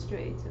more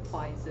constrained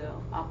by the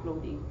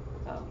uploading,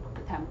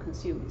 the time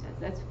consumed at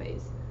that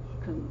phase,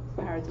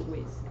 compared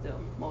with the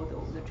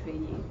model, the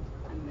training,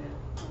 and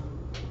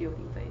the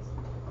building phase.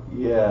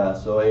 Yeah,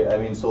 so I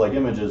mean, so like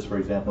images, for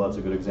example, that's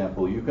a good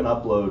example. You can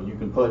upload, you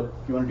can put,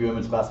 if you want to do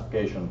image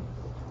classification,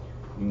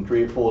 you can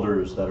create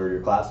folders that are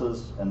your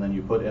classes, and then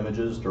you put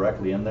images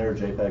directly in there,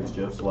 JPEGs,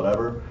 GIFs,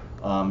 whatever,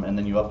 and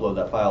then you upload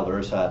that file to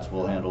Ersatz.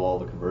 We'll handle all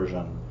the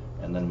conversion,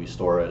 and then we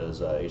store it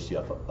as a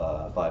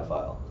HCF5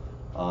 file.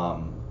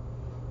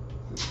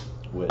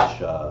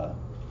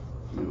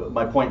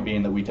 My point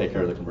being that we take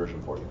care of the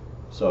conversion for you.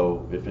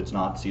 So if it's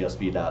not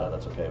CSV data,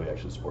 that's okay. We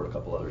actually support a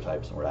couple other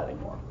types, and we're adding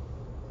more,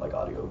 like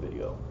audio,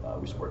 video.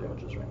 We support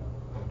images right now.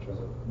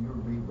 So you're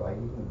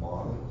rewriting the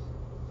models,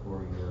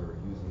 or you're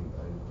using,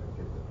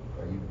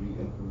 are you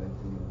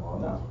re-implementing the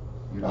models?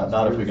 No,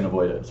 not if we can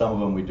avoid it. Some of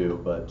them we do,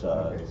 but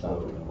okay, not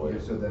if we can avoid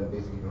it. So then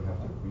basically you don't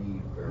have to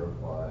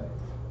re-verify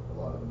a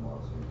lot of the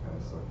models, so you're kind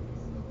of sucking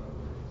in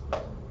the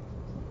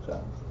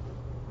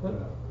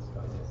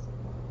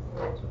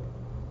numbers.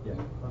 Yeah.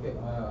 Okay,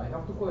 I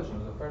have two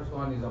questions. The first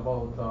one is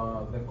about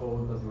the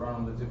code that you run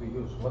on the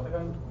GPUs. What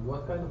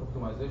kind of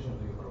optimizations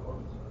do you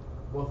perform,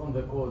 both on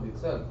the code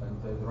itself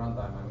and the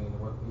runtime? I mean,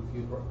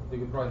 do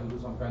you try to do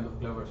some kind of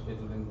clever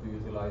scheduling to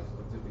utilize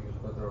the GPUs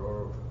better,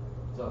 or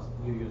just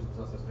you use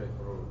just a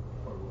straightforward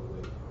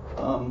way?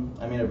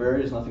 I mean, it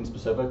varies. Nothing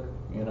specific.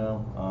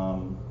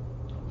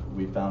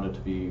 We found it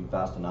to be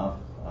fast enough.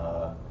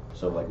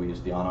 So like we use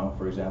Theano,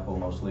 for example,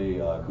 mostly.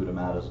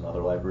 CUDA is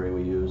another library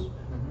we use.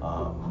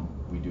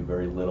 We do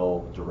very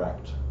little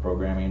direct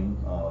programming,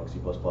 like C++,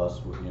 with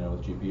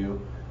GPU.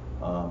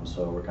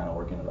 So we're kind of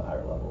working at a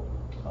higher level.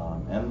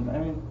 And I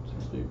mean, it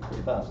seems to be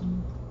pretty fast.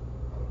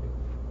 Okay.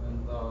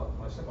 And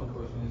my second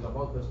question is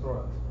about the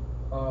storage.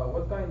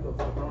 What kind of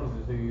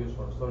technologies do you use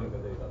for storing the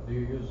data? Do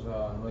you use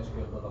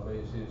NoSQL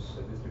databases,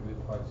 a distributed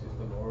file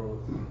system,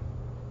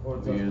 or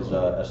just we use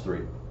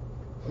S3.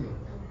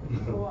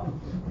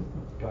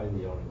 Guy in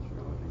the audience.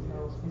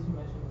 So, since you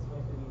mentioned it's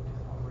going to be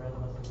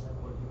umbrella system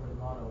for different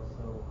models,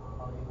 so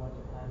how do you want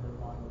to handle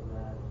models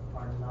that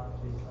are not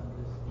based on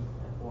this deep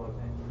network,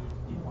 and you need to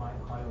define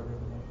higher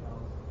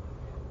definitions?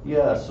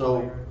 Yeah,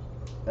 so,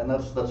 and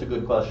that's a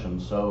good question.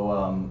 So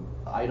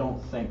I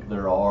don't think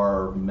there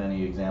are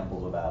many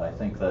examples of that. I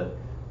think that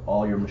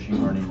all your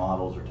machine learning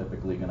models are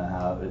typically going to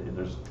have,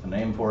 there's a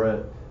name for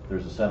it,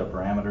 there's a set of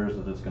parameters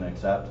that it's going to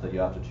accept that you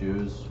have to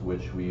choose,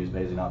 which we use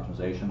Bayesian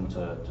optimization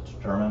to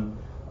determine.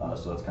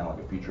 So that's kind of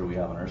like a feature we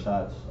have in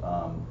Ersatz.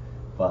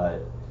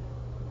 But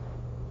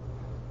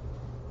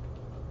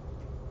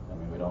I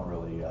mean, we don't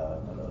really.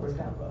 For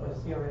example, for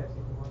CRS, if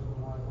you want to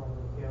model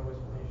the fairways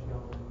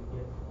potential, and you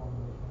get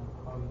formulation of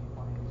how you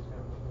define these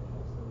fairways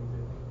potential, so is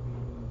there going to be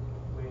any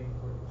way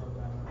for the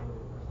programmer or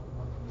the person who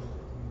wants to use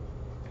it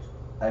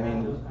to? I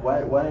mean,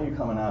 why don't you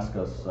come and ask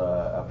us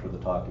after the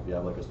talk if you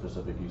have like a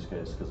specific use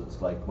case? Because it's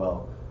like,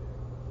 well,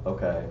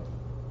 okay,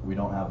 we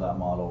don't have that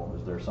model.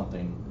 Is there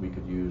something we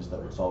could use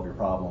that would solve your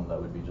problem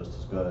that would be just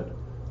as good?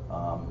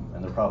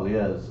 And there probably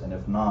is, and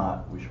if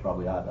not, we should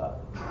probably add that.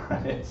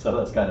 Right? So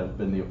that's kind of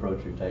been the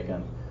approach we've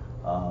taken.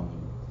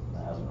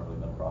 That hasn't really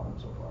been a problem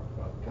so far.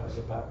 Can I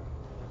get back?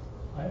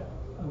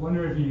 I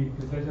wonder if you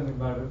could say something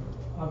about it.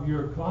 Of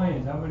your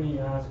clients, how many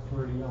ask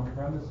for the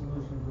on-premise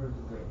solution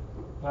versus the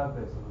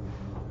cloud-based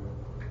solution?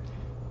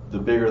 The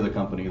bigger the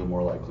company, the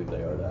more likely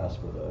they are to ask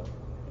for the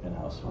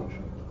in-house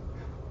solution.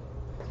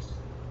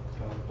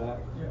 Back.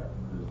 Yeah,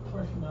 the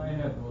question I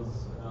had was,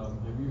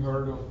 have you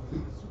heard of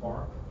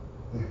Spark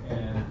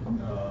and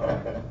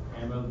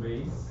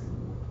ML-based?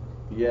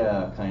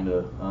 Yeah, kind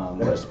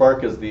of.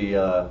 Spark is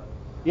the,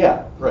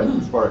 yeah,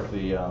 right. Spark,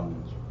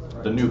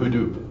 the new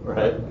Hadoop,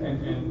 right?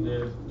 And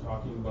they're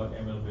talking about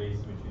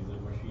ML-based, which is a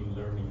machine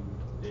learning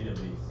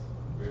database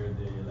where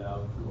they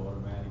allow to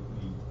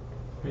automatically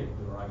pick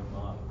the right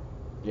model.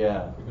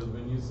 Yeah. Because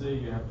when you say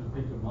you have to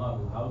pick a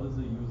model, how does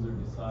the user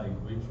decide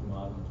which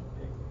model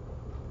to pick?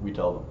 We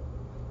tell them.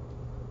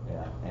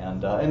 Yeah,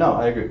 and no,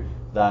 I agree.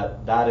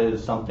 That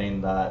is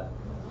something that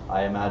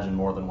I imagine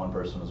more than one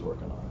person is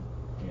working on.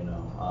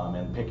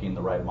 And picking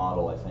the right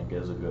model, I think,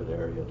 is a good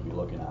area to be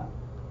looking at.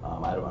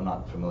 I'm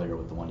not familiar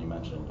with the one you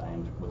mentioned. I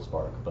am with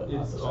Spark, but it's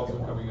not the also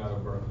second coming one. out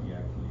of Berkeley.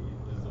 Actually,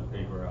 there's a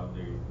paper out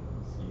there you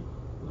can see.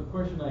 The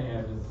question I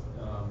have is,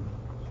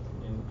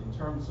 in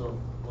terms of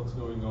what's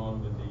going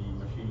on with the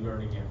machine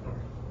learning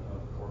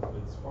effort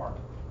with Spark.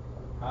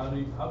 How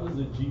does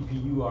the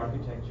GPU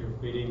architecture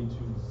fit into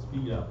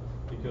speed up?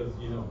 Because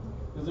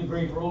there's a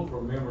great role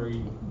for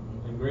memory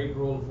and great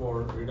role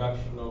for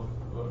reduction of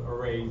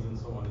arrays and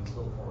so on and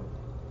so forth.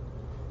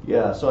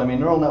 Yeah, so I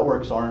mean, neural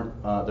networks aren't,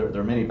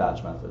 they're mini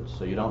batch methods.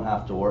 So you don't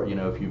have to work,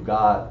 if you've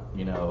got,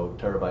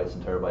 terabytes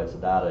and terabytes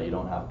of data, you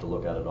don't have to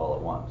look at it all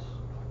at once.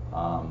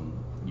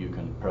 You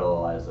can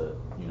parallelize it,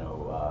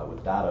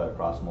 with data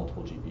across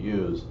multiple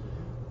GPUs.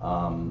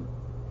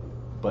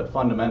 But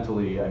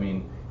fundamentally, I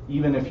mean,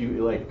 even if you, we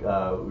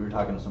were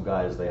talking to some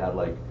guys, they had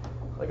like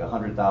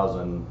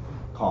 100,000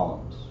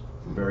 columns,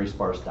 very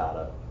sparse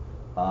data,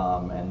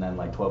 and then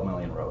like 12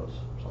 million rows,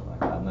 something like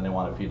that. And then they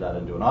want to feed that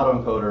into an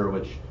autoencoder,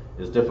 which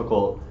is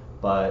difficult,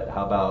 but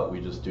how about we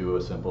just do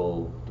a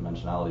simple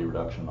dimensionality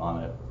reduction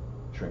on it,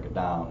 shrink it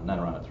down, and then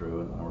run it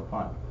through, and then we're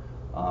fine.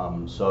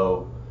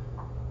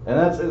 And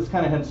it's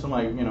kind of hints to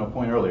my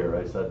point earlier.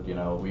 I said,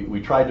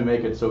 we tried to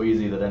make it so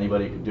easy that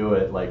anybody could do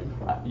it. Like,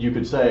 you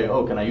could say,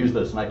 oh, can I use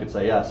this? And I could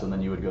say yes, and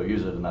then you would go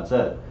use it, and that's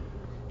it.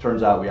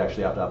 Turns out we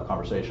actually have to have a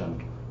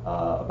conversation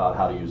about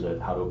how to use it,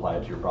 how to apply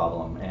it to your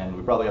problem, and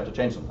we probably have to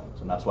change some things.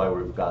 And that's why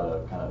we've got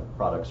a kind of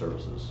product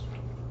services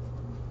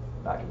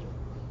package.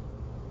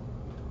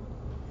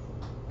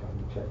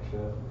 Check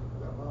shirt.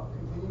 Well,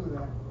 continue with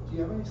that. Do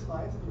you have any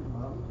slides of your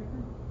model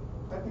picker?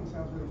 That thing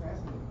sounds really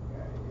fascinating.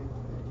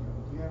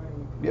 Do you have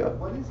any? Yeah.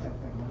 What is that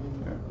thing? I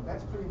mean,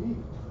 that's pretty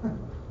neat,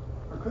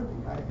 or could be.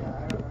 I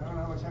don't know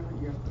how much effort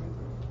you have to put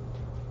into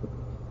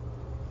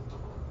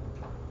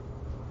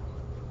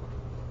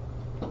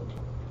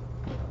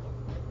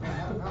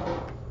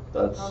it.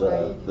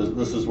 That's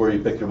this is where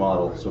you pick your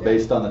model. So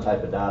based on the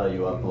type of data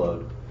you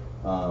upload,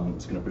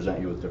 it's going to present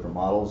you with different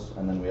models,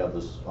 and then we have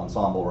this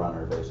ensemble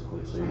runner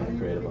basically. So you can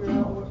create a bunch of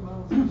models.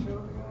 What models to show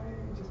the guy?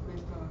 Just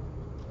based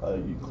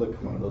on. You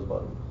click one of those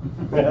buttons.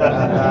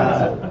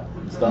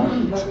 It's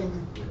done.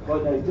 Well,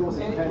 no, it also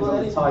depends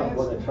on the type of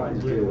what they're trying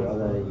to do. Are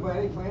they? Well,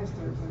 any plans to I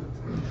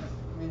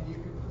mean, you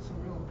could put some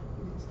real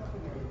neat stuff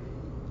in there.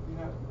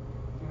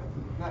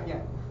 You're not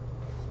yet.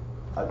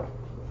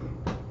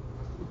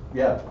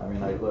 Yeah, I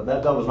mean,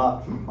 that was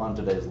not on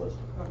today's list.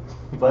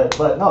 But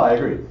no, I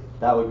agree.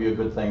 That would be a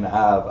good thing to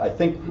have. I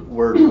think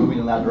we're moving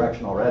in that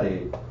direction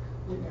already.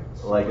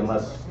 Like,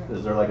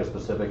 is there like a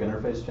specific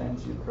interface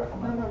change you'd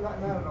recommend? No,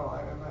 not at all.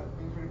 I'm not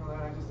being critical of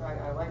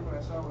that. I like what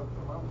I saw with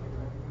the model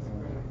picker. I think that's a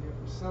great idea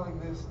for selling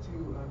this to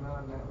a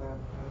non-MATLAB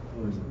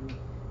person.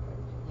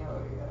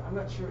 I'm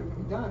not sure it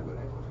can be done, but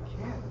if it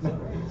can,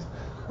 it's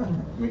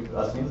great.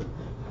 Us neither.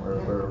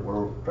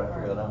 We're trying to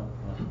figure that out.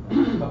 A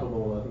couple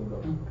more, I think we've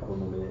got a couple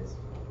more minutes.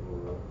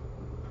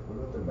 What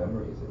about the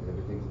memories?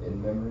 Everything's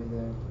in memory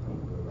there?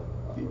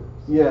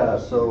 Yeah,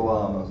 so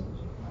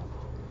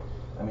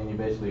I mean, you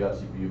basically got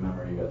CPU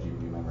memory, you got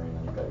GPU memory, and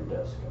then you've got your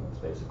disk, and it's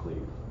basically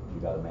you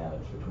got to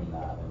manage between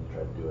that, and you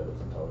try to do it as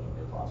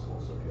intelligently as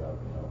possible. So if you have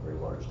very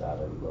large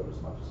data, you load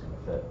as much as going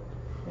to fit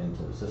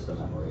into the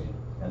system memory,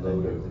 and then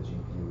you the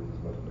GPU with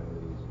as much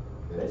memory as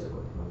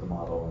basically with the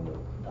model and the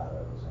data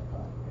at the same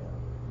time.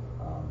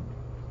 Yeah.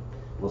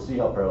 We'll see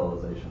how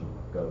parallelization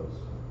goes.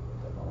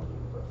 Technology,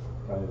 but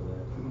Kind of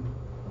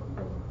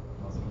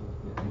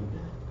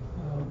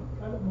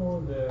kind of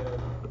more the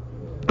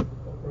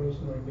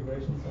operational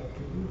integration side.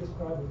 Could you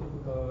describe a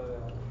typical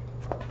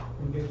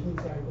engagement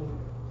cycle,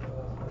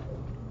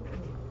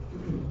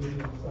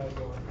 engagement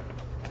cycle,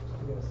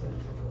 to get a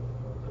sense of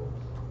what goes?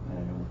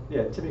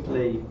 Yeah,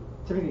 typically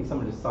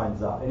someone just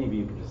signs up. Any of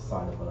you can just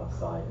sign up on our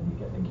site and you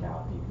get an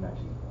account and you can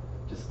actually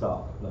just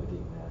start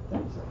uploading their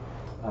data.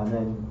 And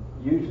then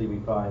usually we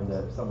find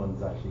that if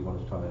someone's actually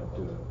wants to try to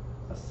do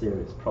a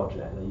serious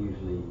project, they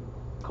usually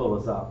call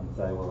us up and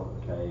say, well,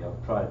 okay, I've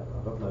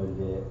uploaded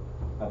it,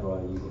 how do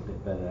I use it a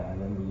bit better?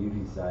 And then we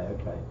usually say,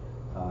 okay,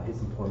 here's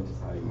some pointers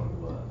how you want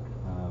to work.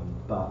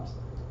 But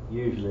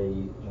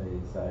usually they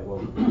say, well,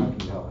 how can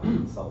you help with a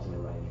consulting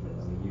arrangement?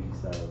 And we usually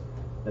say,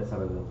 let's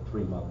have a little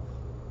 3-month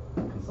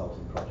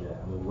consulting project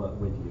and we'll work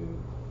with you.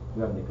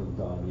 We won't nickel and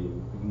dime you.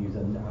 We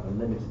can have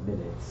unlimited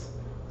minutes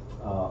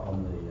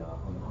on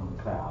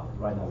the cloud.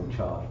 Right now we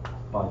charge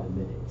by the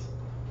minute.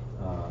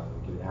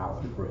 We give it an hour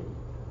free.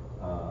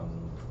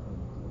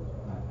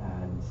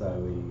 And so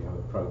we have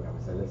a program.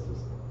 We say, let's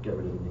just get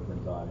rid of the nickel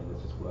and diming.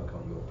 Let's just work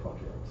on your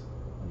project,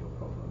 on your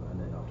problem. And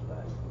then after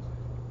that,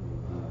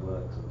 it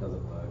works or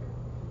doesn't work,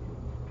 you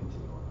can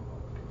continue on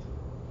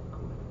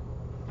accordingly.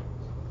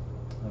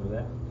 Over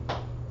there.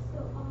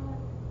 So,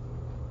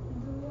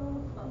 do your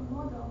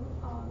model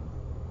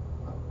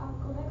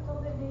collect all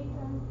the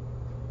data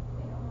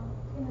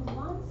in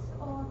advance,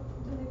 or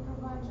do they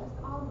provide just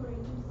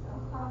algorithms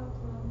how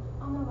to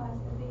analyze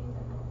the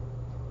data?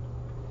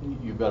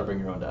 You've got to bring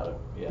your own data.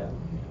 Yeah.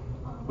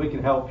 We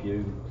can help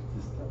you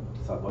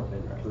decide what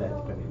data to collect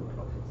depending on the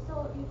project.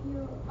 So if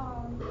you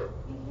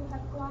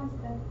have clients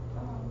that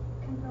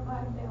can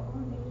provide their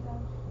own data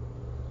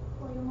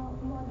for your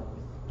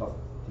models. That's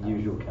the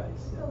usual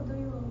case. So do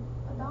you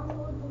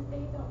download this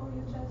data, or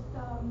you just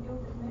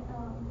build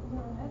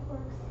neural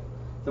networks?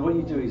 So what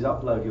you do is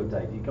upload your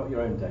data. You've got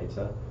your own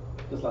data,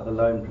 just like the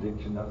loan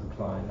prediction. That was a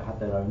client that had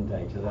their own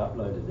data. They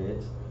uploaded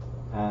it,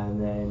 and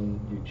then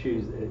you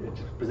choose.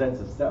 It presents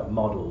a set of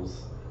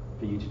models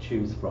for you to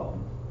choose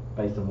from,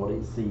 based on what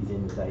it sees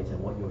in the data and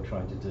what you're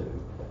trying to do.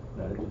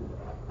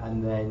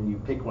 And then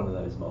you pick one of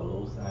those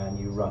models and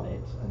you run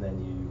it, and then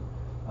you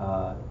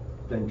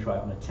then try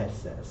it on a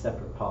test set, a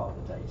separate part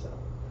of the data,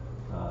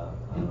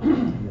 and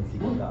then see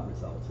what that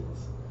result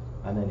is,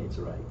 and then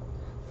iterate.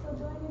 So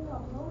do I need to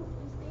upload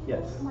this data?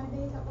 Yes. My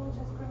data, or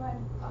just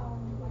provide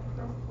like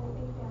RESTful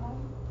API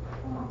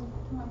to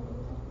my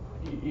data?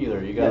 Either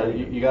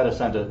you got to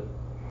send it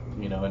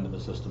you know, into the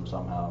system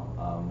somehow,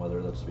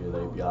 whether that's via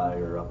the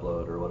API or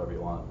upload or whatever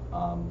you want.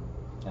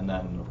 And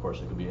then, of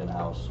course, it could be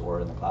in-house or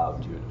in the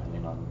cloud too,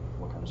 depending on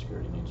what kind of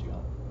security needs you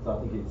got. So I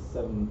think it's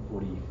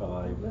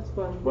 7:45. That's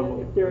fine.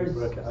 If there's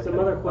some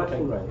other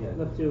questions, great, yeah.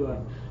 let's do.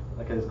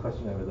 Okay, there's a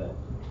question over there.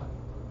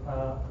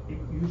 If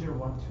user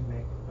want to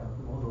make a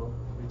model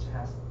which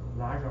has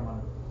larger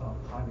amount of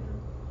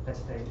parameters, let's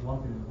say 1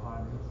 billion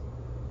parameters,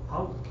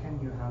 how can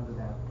you handle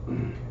that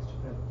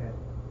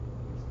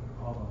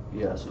problem?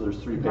 Yeah, so there's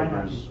three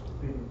papers.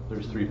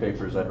 There's three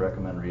papers I'd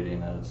recommend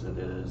reading, and it's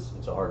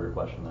a harder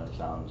question than it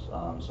sounds.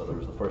 So there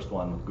was the first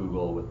one with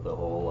Google with the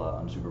whole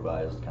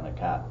unsupervised kind of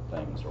cat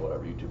things or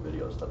whatever, YouTube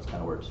videos. That's kind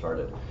of where it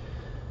started.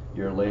 A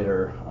year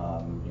later,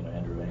 you know,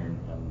 Andrew and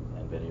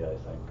NVIDIA, I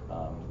think,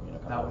 you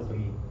know, that was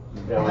me.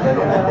 Yeah,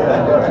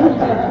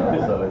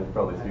 so I'd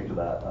probably speak to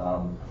that.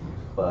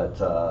 But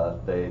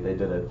they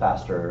did it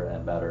faster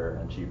and better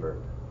and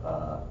cheaper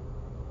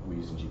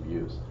using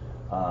GPUs.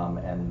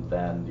 And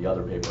then the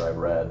other paper I've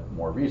read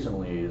more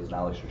recently is an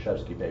Alex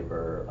Krzyzewski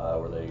paper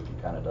where they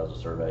kind of does a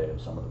survey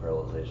of some of the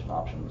parallelization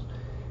options.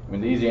 I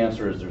mean, the easy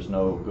answer is there's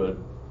no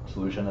good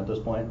solution at this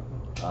point,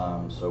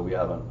 so we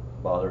haven't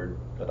bothered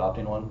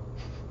adopting one.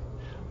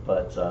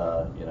 But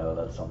you know,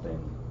 that's something.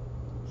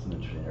 It's an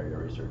interesting area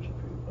of research if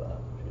you've got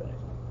anything.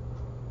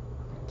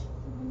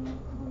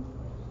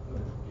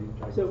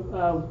 So,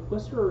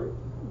 what's your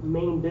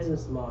main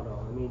business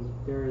model? I mean,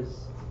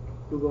 there's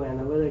Google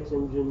Analytics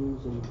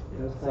engines and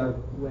those kind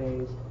of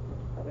ways.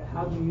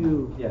 How do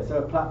you? Yeah, so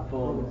a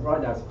platform,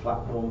 right now it's a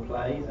platform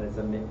play, and it's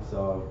a mix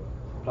of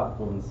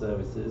platform and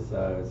services.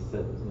 So, as I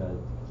said, you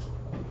know,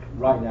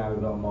 right now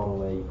we've got a model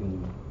where you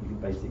can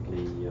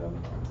basically, you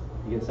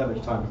get so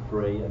much time for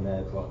free, and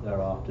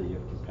thereafter you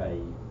have to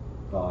pay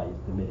by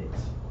the minute.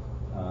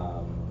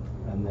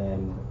 And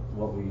then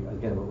what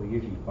we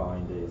usually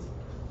find is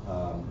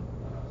a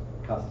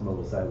customer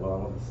will say, well, I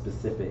want a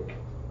specific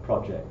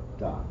project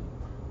done.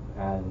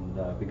 And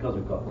because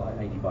we've got like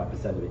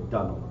 85% of it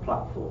done on the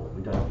platform,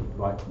 we don't have to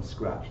write from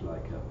scratch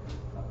like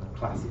a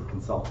classic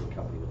consulting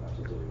company would have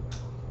to do.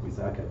 We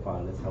say, okay,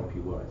 fine, let's help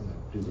you work,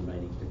 do the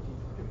remaining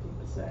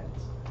 15%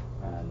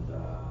 and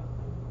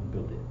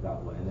build it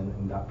that way. And then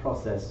in that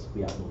process,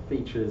 we add more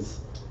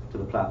features to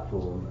the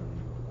platform, and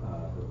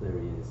the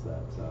theory is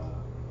that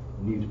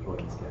new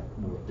deployments get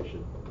more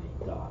efficiently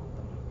done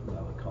at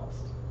lower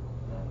cost.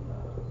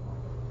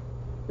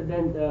 But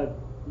then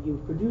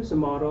you produce a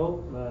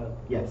model.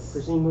 Yes.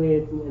 Presumably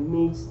it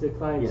meets the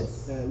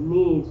client's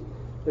needs,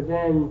 but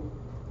then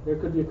there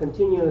could be a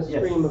continuous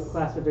stream of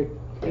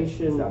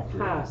classification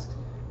tasks.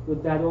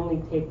 Would that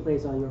only take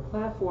place on your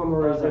platform,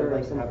 or is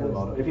there some kind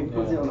of? If you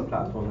put it on the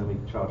platform, then we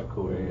can charge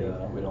accordingly.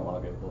 We don't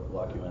lock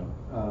you in.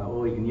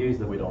 Or you can use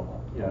the. We don't.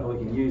 Yeah, or you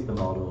can use the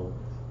model,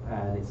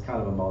 and it's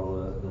kind of a model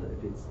that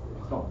if it's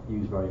not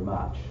used very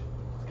much,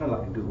 it's kind of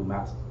like a Google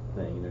Maps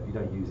thing. You know, if you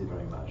don't use it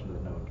very much,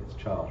 then no one gets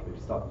charged. But if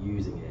you start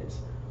using it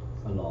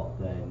a lot,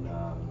 then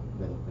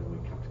we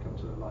have to come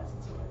to a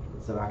license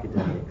arrangement. So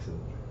academics and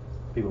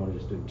people want to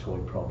just do toy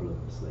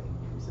problems, they can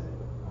use it.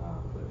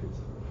 But if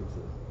it's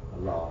a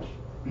large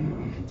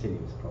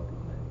continuous problem,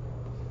 then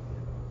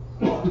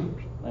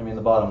I mean,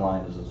 the bottom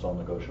line is it's all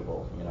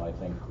negotiable. You know, I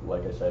think,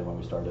 like I said, when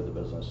we started the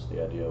business,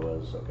 the idea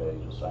was, okay,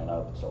 you just sign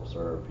up,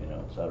 self-serve, you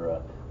know, et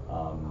cetera.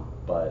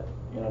 But,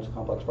 you know, it's a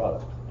complex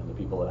product, and the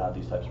people that have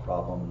these types of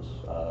problems,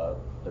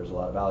 there's a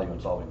lot of value in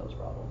solving those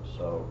problems.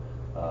 So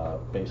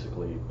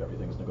basically,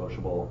 everything's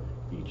negotiable.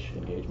 Each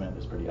engagement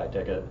is pretty high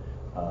ticket,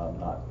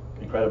 not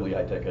incredibly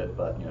high ticket,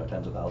 but, you know,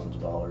 tens of thousands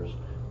of dollars.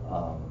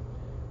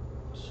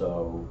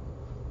 So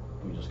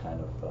we just kind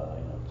of,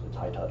 you know, it's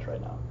high touch right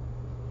now,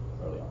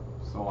 early on.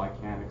 So I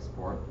can't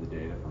export the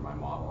data from my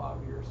model out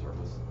of your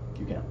service?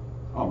 You can.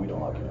 Oh, we don't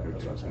lock you in.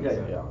 That's what I'm saying. Yeah.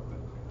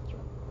 That's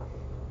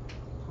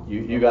right.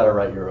 You got to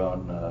write your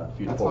own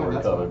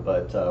feed-forward code,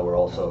 but we're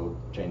also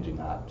changing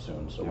that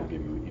soon, so we'll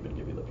give you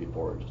the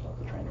feed-forward, just not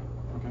the training.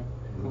 Okay.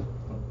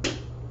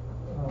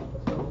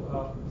 So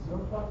is your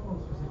platform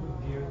specifically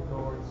geared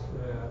towards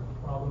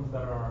problems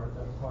that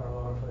require a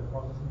lot of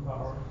processing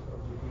power, so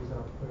GPUs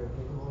are very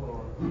capable,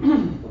 or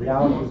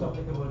also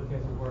applicable in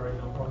cases where,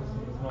 you know,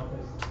 processing is not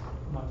as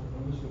much of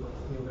an issue, but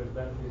still there's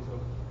benefits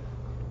of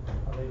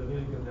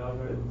availability of the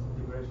algorithms,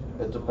 integration?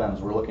 It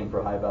depends. We're looking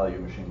for high-value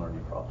machine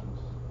learning problems.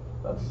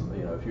 That's,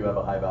 you know, if you have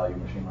a high-value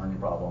machine learning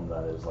problem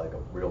that is like a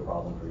real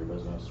problem for your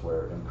business,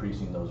 where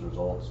increasing those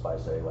results by,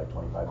 say, like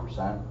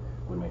 25%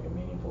 would make a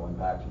meaningful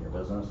impact in your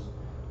business,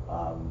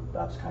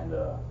 that's kind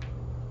of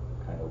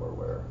where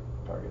we're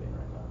targeting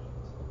right now.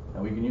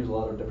 And we can use a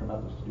lot of different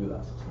methods to do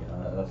that. You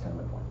know, that's kind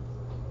of my point.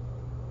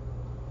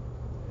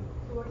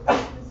 So what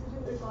kind of precision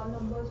recall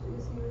numbers do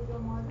you see with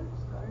your models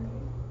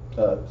currently?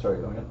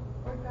 Sorry, go again.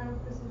 What kind of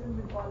precision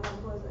recall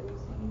numbers are you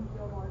seeing with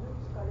your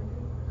models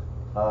currently?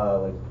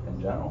 Like in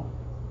general?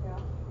 Yeah.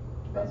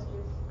 Best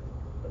case.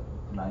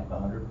 100%.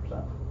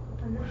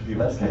 100%. The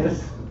best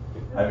case.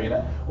 I mean,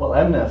 well,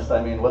 MNIST.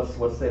 I mean, what's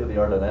state of the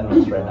art on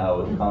MNIST right now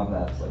with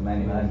CompNets? Like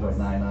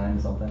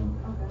 99.99 something.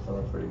 Okay. So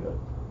that's pretty good.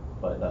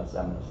 But that's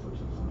MNIST,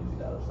 which is an easy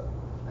data set.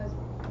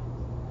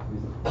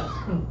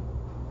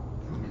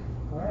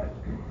 All right.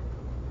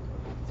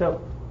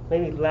 So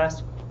maybe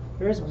last.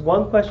 There's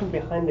one question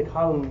behind the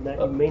column that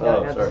you may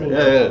not have seen.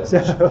 Yeah.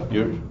 So.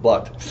 You're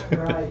blocked.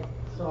 Right.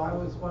 So I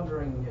was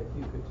wondering if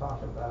you could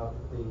talk about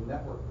the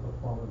network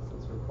performance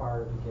that's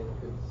required to get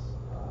good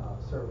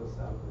service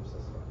out of your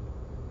system.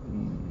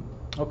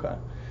 Okay.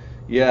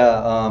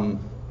 Yeah.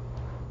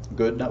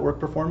 Good network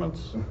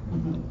performance.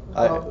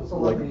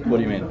 What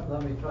do you mean?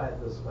 Let me try it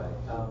this way.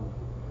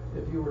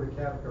 If you were to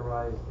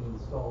categorize the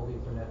installed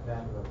Ethernet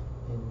bandwidth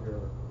in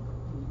your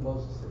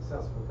most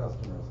successful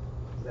customers,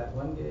 is that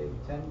 1 gig,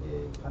 10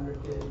 gig,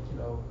 100 gig? You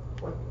know,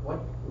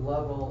 what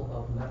level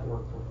of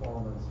network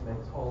performance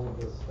makes all of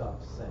this stuff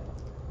sync?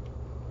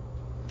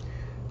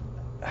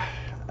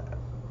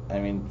 I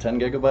mean, 10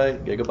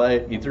 gigabyte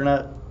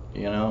Ethernet.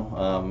 You know,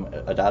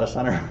 a data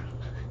center.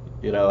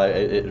 You know,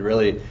 it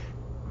really. Do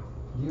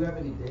you have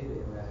any data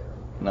in that area?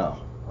 No.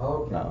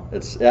 Okay. No.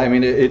 I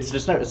mean,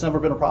 it's never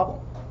been a problem.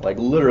 Like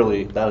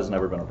literally, that has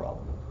never been a problem.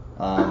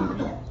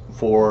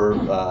 For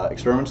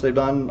experiments they've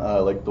done,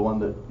 like the one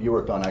that you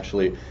worked on,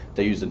 actually,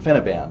 they used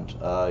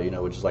InfiniBand, you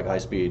know, which is like a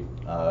high-speed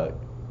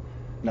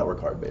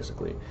network card,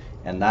 basically,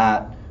 and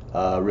that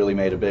really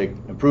made a big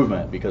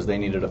improvement because they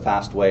needed a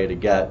fast way to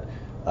get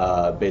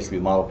basically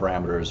model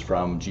parameters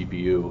from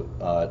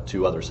GPU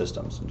to other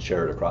systems and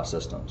share it across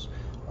systems.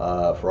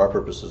 For our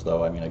purposes,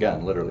 though, I mean,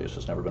 again, literally, it's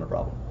just never been a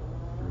problem.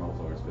 Your models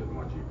always fit in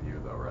one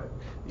GPU, though, right?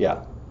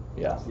 Yeah.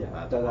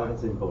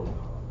 That's important.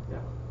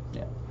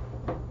 Yeah.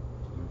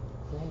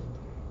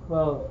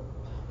 Well,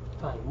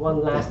 fine.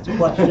 One last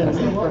question.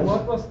 So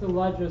what was the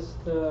largest,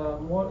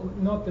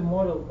 not the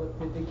model,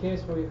 but the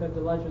case where you had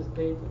the largest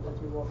data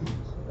that you worked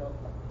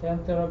with? 10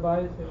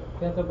 terabyte,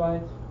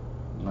 petabyte?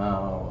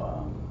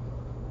 No,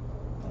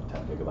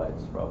 10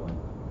 gigabytes probably.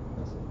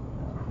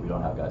 We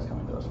don't have guys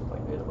coming to us with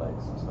like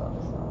petabytes and stuff.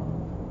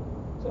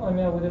 So I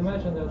mean, I would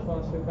imagine that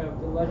once you have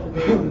the larger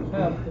data you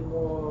have, the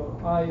more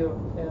I/O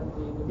and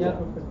the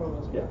network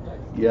performance.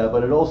 Yeah,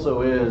 but it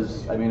also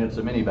is. I mean, it's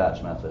a mini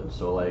batch method.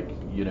 So like,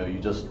 you know, you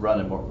just run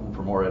it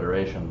for more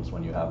iterations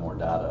when you have more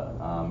data,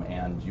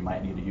 and you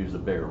might need to use a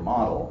bigger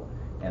model,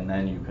 and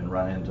then you can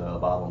run into a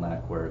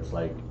bottleneck where it's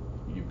like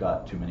you've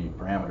got too many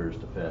parameters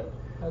to fit.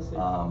 I see.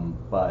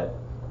 But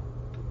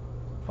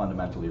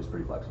fundamentally, it's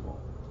pretty flexible.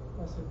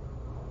 I see.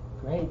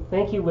 Great,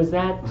 thank you. Was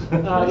that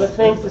the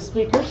thanks to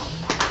speakers?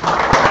 All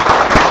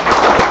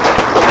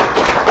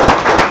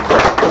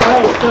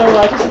right, so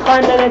just a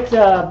 5-minute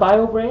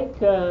bio break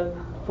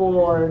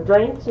for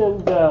drinks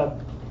and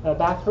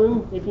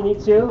bathroom if you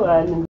need to.